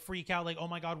people to freak out, oh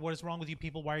my god, what is wrong with you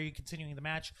people? Why are you continuing the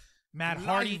match? Matt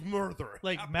Hardy murder.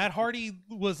 Matt Hardy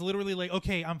was literally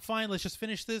okay, I'm fine, let's just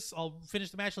finish this. I'll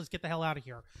finish the match, let's get the hell out of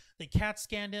here. They CAT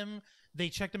scanned him, they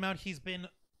checked him out.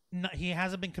 He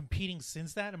hasn't been competing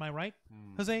since that, am I right,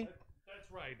 Jose? That's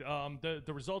right.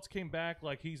 The results came back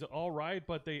he's all right,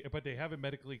 but they haven't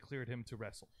medically cleared him to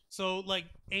wrestle. So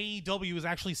AEW is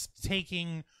actually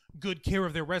taking good care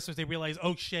of their wrestlers. They realize,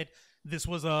 oh shit, this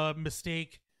was a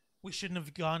mistake. We shouldn't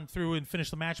have gone through and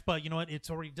finished the match, but you know what? It's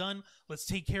already done. Let's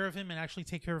take care of him and actually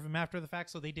take care of him after the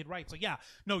fact. So they did right. So yeah,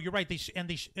 no, you're right.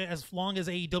 As long as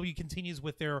AEW continues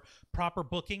with their proper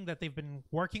booking that they've been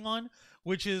working on,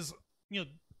 which is,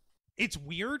 it's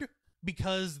weird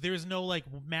because there's no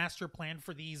master plan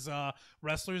for these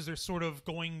wrestlers. They're sort of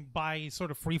going by sort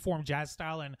of freeform jazz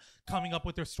style and coming up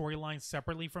with their storylines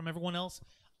separately from everyone else.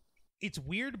 It's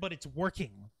weird, but it's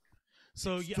working.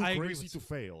 So it's yeah, too I agree crazy to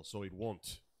fail, so it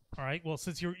won't. All right. Well,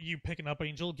 since you picking up,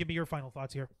 Angel, give me your final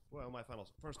thoughts here. Well, my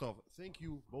finals. First off, thank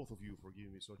you, both of you, for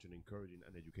giving me such an encouraging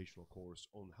and educational course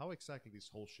on how exactly this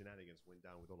whole shenanigans went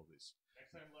down with all of this.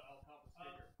 Next time, I'll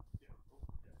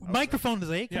help Microphone,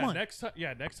 Jose. Come on.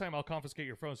 Next time I'll confiscate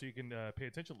your phone so you can pay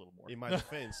attention a little more. In my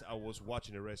defense, I was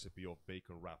watching a recipe of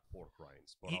bacon wrapped pork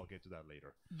rinds, but I'll get to that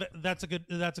later. That's a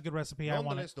good recipe.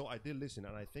 Nonetheless, though, I did listen,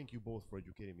 and I thank you both for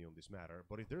educating me on this matter.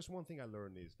 But if there's one thing I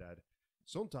learned is that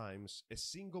sometimes a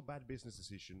single bad business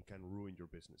decision can ruin your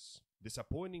business.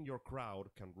 Disappointing your crowd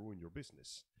can ruin your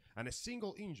business. And a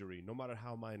single injury, no matter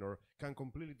how minor, can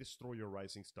completely destroy your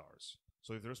rising stars.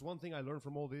 So if there's one thing I learned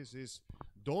from all this is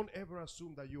don't ever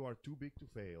assume that you are too big to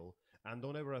fail, and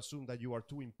don't ever assume that you are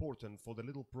too important for the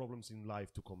little problems in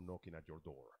life to come knocking at your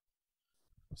door.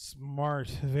 Smart.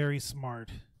 Very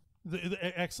smart.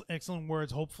 Excellent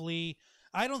words. Hopefully,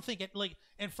 I don't think it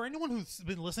and for anyone who's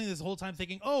been listening this whole time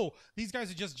thinking, oh, these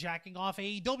guys are just jacking off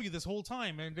AEW this whole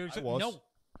time, and there's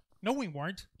no, we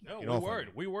weren't. No, we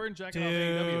weren't. We weren't jacking off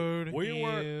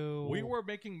AEW. We were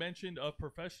making mention of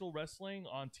professional wrestling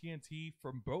on TNT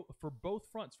for both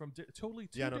fronts, from totally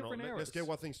two different eras. Let's get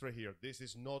one thing straight here. This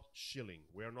is not shilling.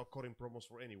 We are not cutting promos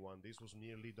for anyone. This was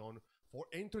merely done for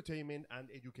entertainment and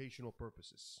educational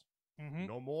purposes. Mm-hmm.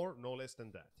 No more, no less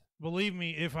than that. Believe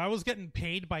me, if I was getting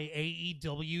paid by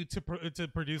AEW to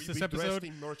produce this episode,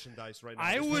 in merchandise right now.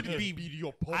 I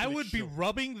would be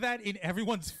rubbing that in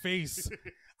everyone's face.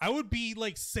 I would be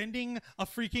sending a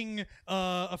freaking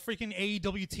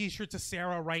AEW T-shirt to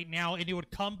Sarah right now, and it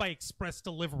would come by express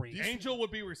delivery. Angel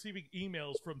would be receiving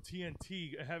emails from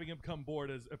TNT having him come board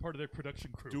as a part of their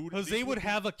production crew. Dude, Jose would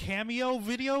have a cameo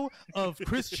video of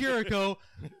Chris Jericho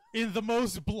in the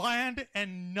most bland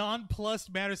and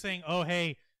nonplussed manner saying, "Oh,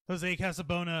 hey, Jose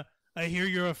Casabona, I hear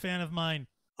you're a fan of mine.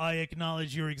 I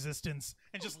acknowledge your existence,"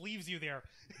 and just leaves you there.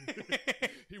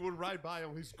 He would ride by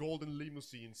on his golden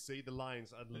limousine, say the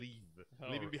lines, and leave,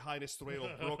 leaving behind a trail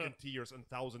of broken tears and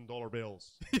 $1,000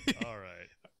 bills. All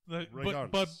right.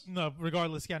 Regardless,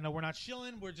 we're not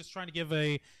shilling. We're just trying to give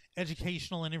a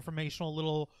educational and informational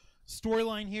little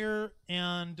storyline here,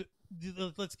 and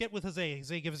let's get with Jose.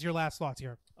 Jose, give us your last thoughts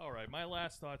here. All right, my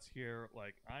last thoughts here.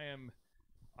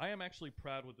 I am actually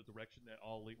proud with the direction that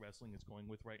All Elite Wrestling is going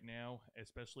with right now,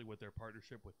 especially with their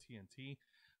partnership with TNT.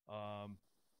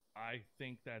 I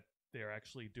think that they're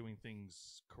actually doing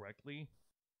things correctly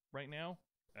right now.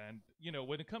 And,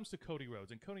 when it comes to Cody Rhodes,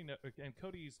 and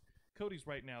Cody's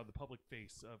right now the public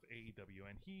face of AEW,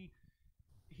 and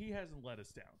he hasn't let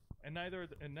us down. And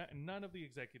none of the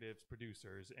executives,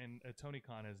 producers, and Tony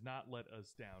Khan has not let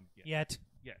us down yet.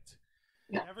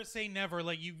 Never say never.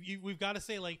 We've got to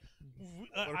say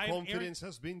confidence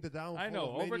has been the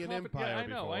downfall of many an empire.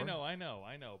 Yeah, I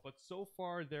know. But so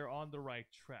far, they're on the right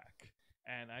track,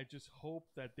 and I just hope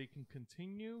that they can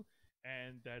continue,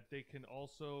 and that they can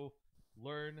also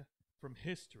learn from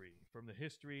the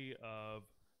history of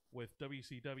with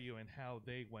WCW and how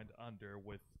they went under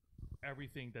with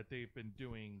everything that they've been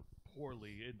doing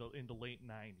poorly in the late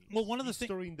 90s. Well, one of the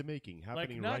story in the making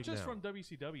happening right now. Not just from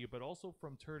WCW, but also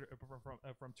from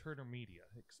Turner Media,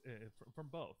 from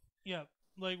both. Yeah,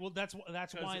 that's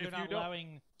why they're not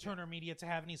allowing Turner Media to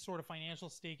have any sort of financial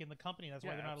stake in the company. That's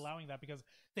why they're not allowing that, because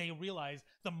they realize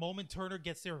the moment Turner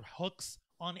gets their hooks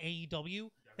on AEW,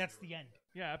 that's the end.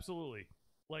 Yeah, absolutely.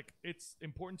 It's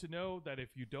important to know that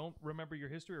if you don't remember your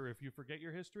history, or if you forget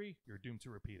your history, you're doomed to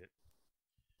repeat it.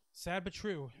 Sad but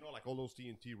true. All those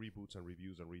TNT reboots and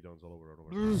reviews and redons all over and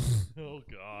over. Oh,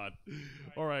 God.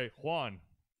 All right, Juan,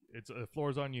 the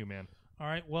floor's on you, man. All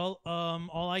right, well,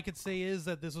 all I could say is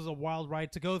that this was a wild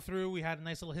ride to go through. We had a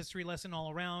nice little history lesson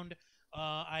all around.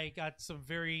 I got some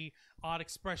very odd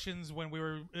expressions when we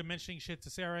were mentioning shit to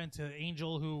Sarah and to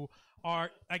Angel, who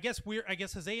are, I guess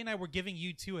Jose and I were giving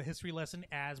you two a history lesson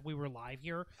as we were live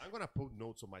here. I'm going to put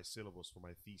notes on my syllabus for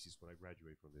my thesis when I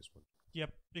graduate from this one.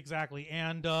 Yep, exactly.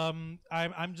 And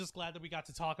I'm just glad that we got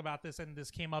to talk about this, and this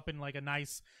came up in a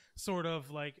nice sort of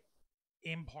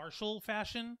impartial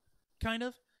fashion, kind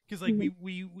of. Because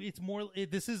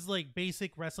this is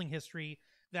basic wrestling history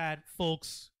that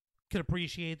folks can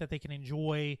appreciate, that they can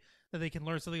enjoy, that they can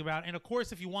learn something about. And of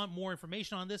course, if you want more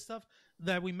information on this stuff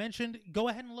that we mentioned, go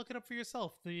ahead and look it up for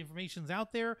yourself. The information's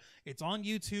out there. It's on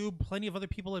YouTube. Plenty of other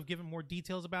people have given more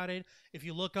details about it. If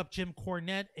you look up Jim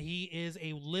Cornette, he is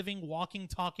a living, walking,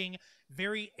 talking,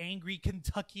 very angry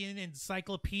Kentuckian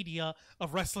encyclopedia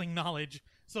of wrestling knowledge.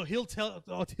 So he'll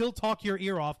talk your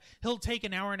ear off. He'll take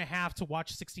an hour and a half to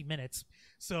watch 60 minutes.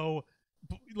 So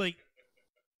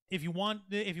if you want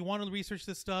to research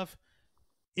this stuff,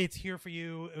 it's here for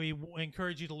you. We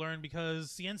encourage you to learn,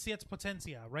 because ciencia es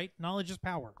potencia, right? Knowledge is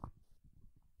power.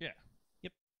 Yeah.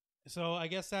 Yep. So I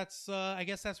guess that's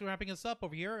wrapping us up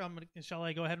over here. Shall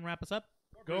I go ahead and wrap us up?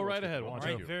 Go Go right ahead, All Juan.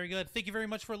 right, very good. Thank you very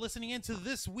much for listening into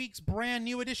this week's brand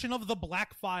new edition of The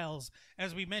Black Files.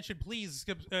 As we mentioned, please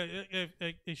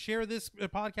share this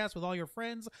podcast with all your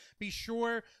friends. Be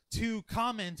sure to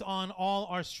comment on all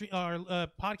our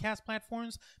podcast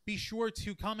platforms. Be sure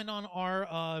to comment on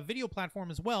our video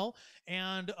platform as well.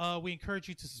 And we encourage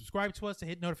you to subscribe to us, to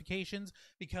hit notifications,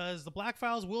 because The Black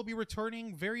Files will be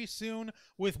returning very soon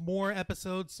with more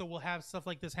episodes. So we'll have stuff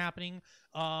like this happening.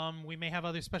 We may have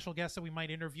other special guests that we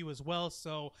might interview as well.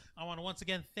 So I want to once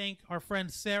again thank our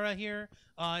friend Sarah here.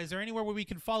 Is there anywhere where we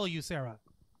can follow you, Sarah?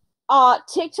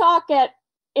 TikTok at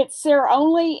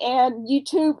ItsSarahOnly and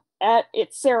YouTube at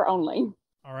ItsSarahOnly.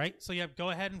 All right, so yeah, go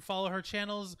ahead and follow her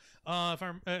channels.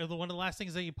 One of the last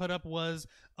things that you put up was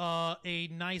a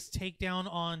nice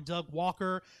takedown on Doug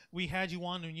Walker. We had you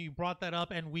on and you brought that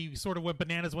up, and we sort of went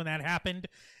bananas when that happened.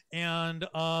 And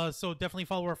so definitely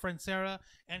follow our friend Sarah,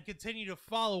 and continue to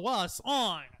follow us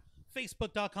on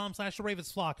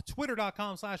Facebook.com/TheRavensFlock,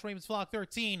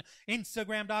 Twitter.com/RavensFlock13,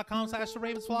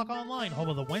 Instagram.com/TheRavensFlockOnline, home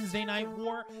of the Wednesday Night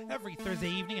War every Thursday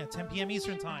evening at 10 p.m.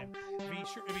 Eastern Time. Be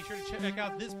sure to check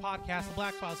out this podcast, The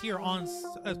Black Files, here on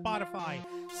Spotify,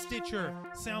 Stitcher,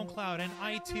 SoundCloud, and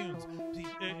iTunes.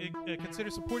 Consider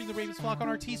supporting the Ravens Flock on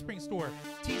our Teespring store,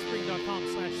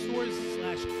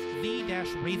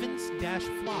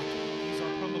 teespring.com/stores/the-ravens-flock. Use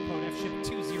our promo code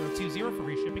FSHIP2020 for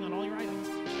free shipping on all your items.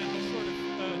 And be sure to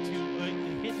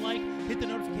hit like, hit the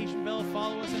notification bell,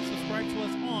 follow us, and subscribe to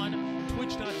us on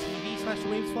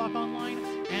twitch.tv/TheRavensFlockOnline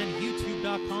and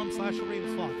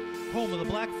youtube.com/TheRavensFlock. Home of the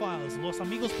Black Files. Los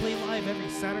Amigos play live every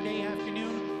Saturday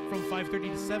afternoon from 5:30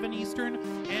 to 7 Eastern,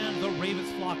 and the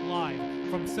Ravens Flock live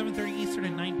from 7:30 Eastern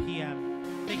and 9 p.m.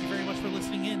 Thank you very much for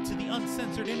listening in to the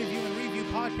uncensored interview and review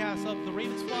podcast of the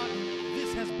Ravens Flock.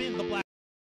 This has been the Black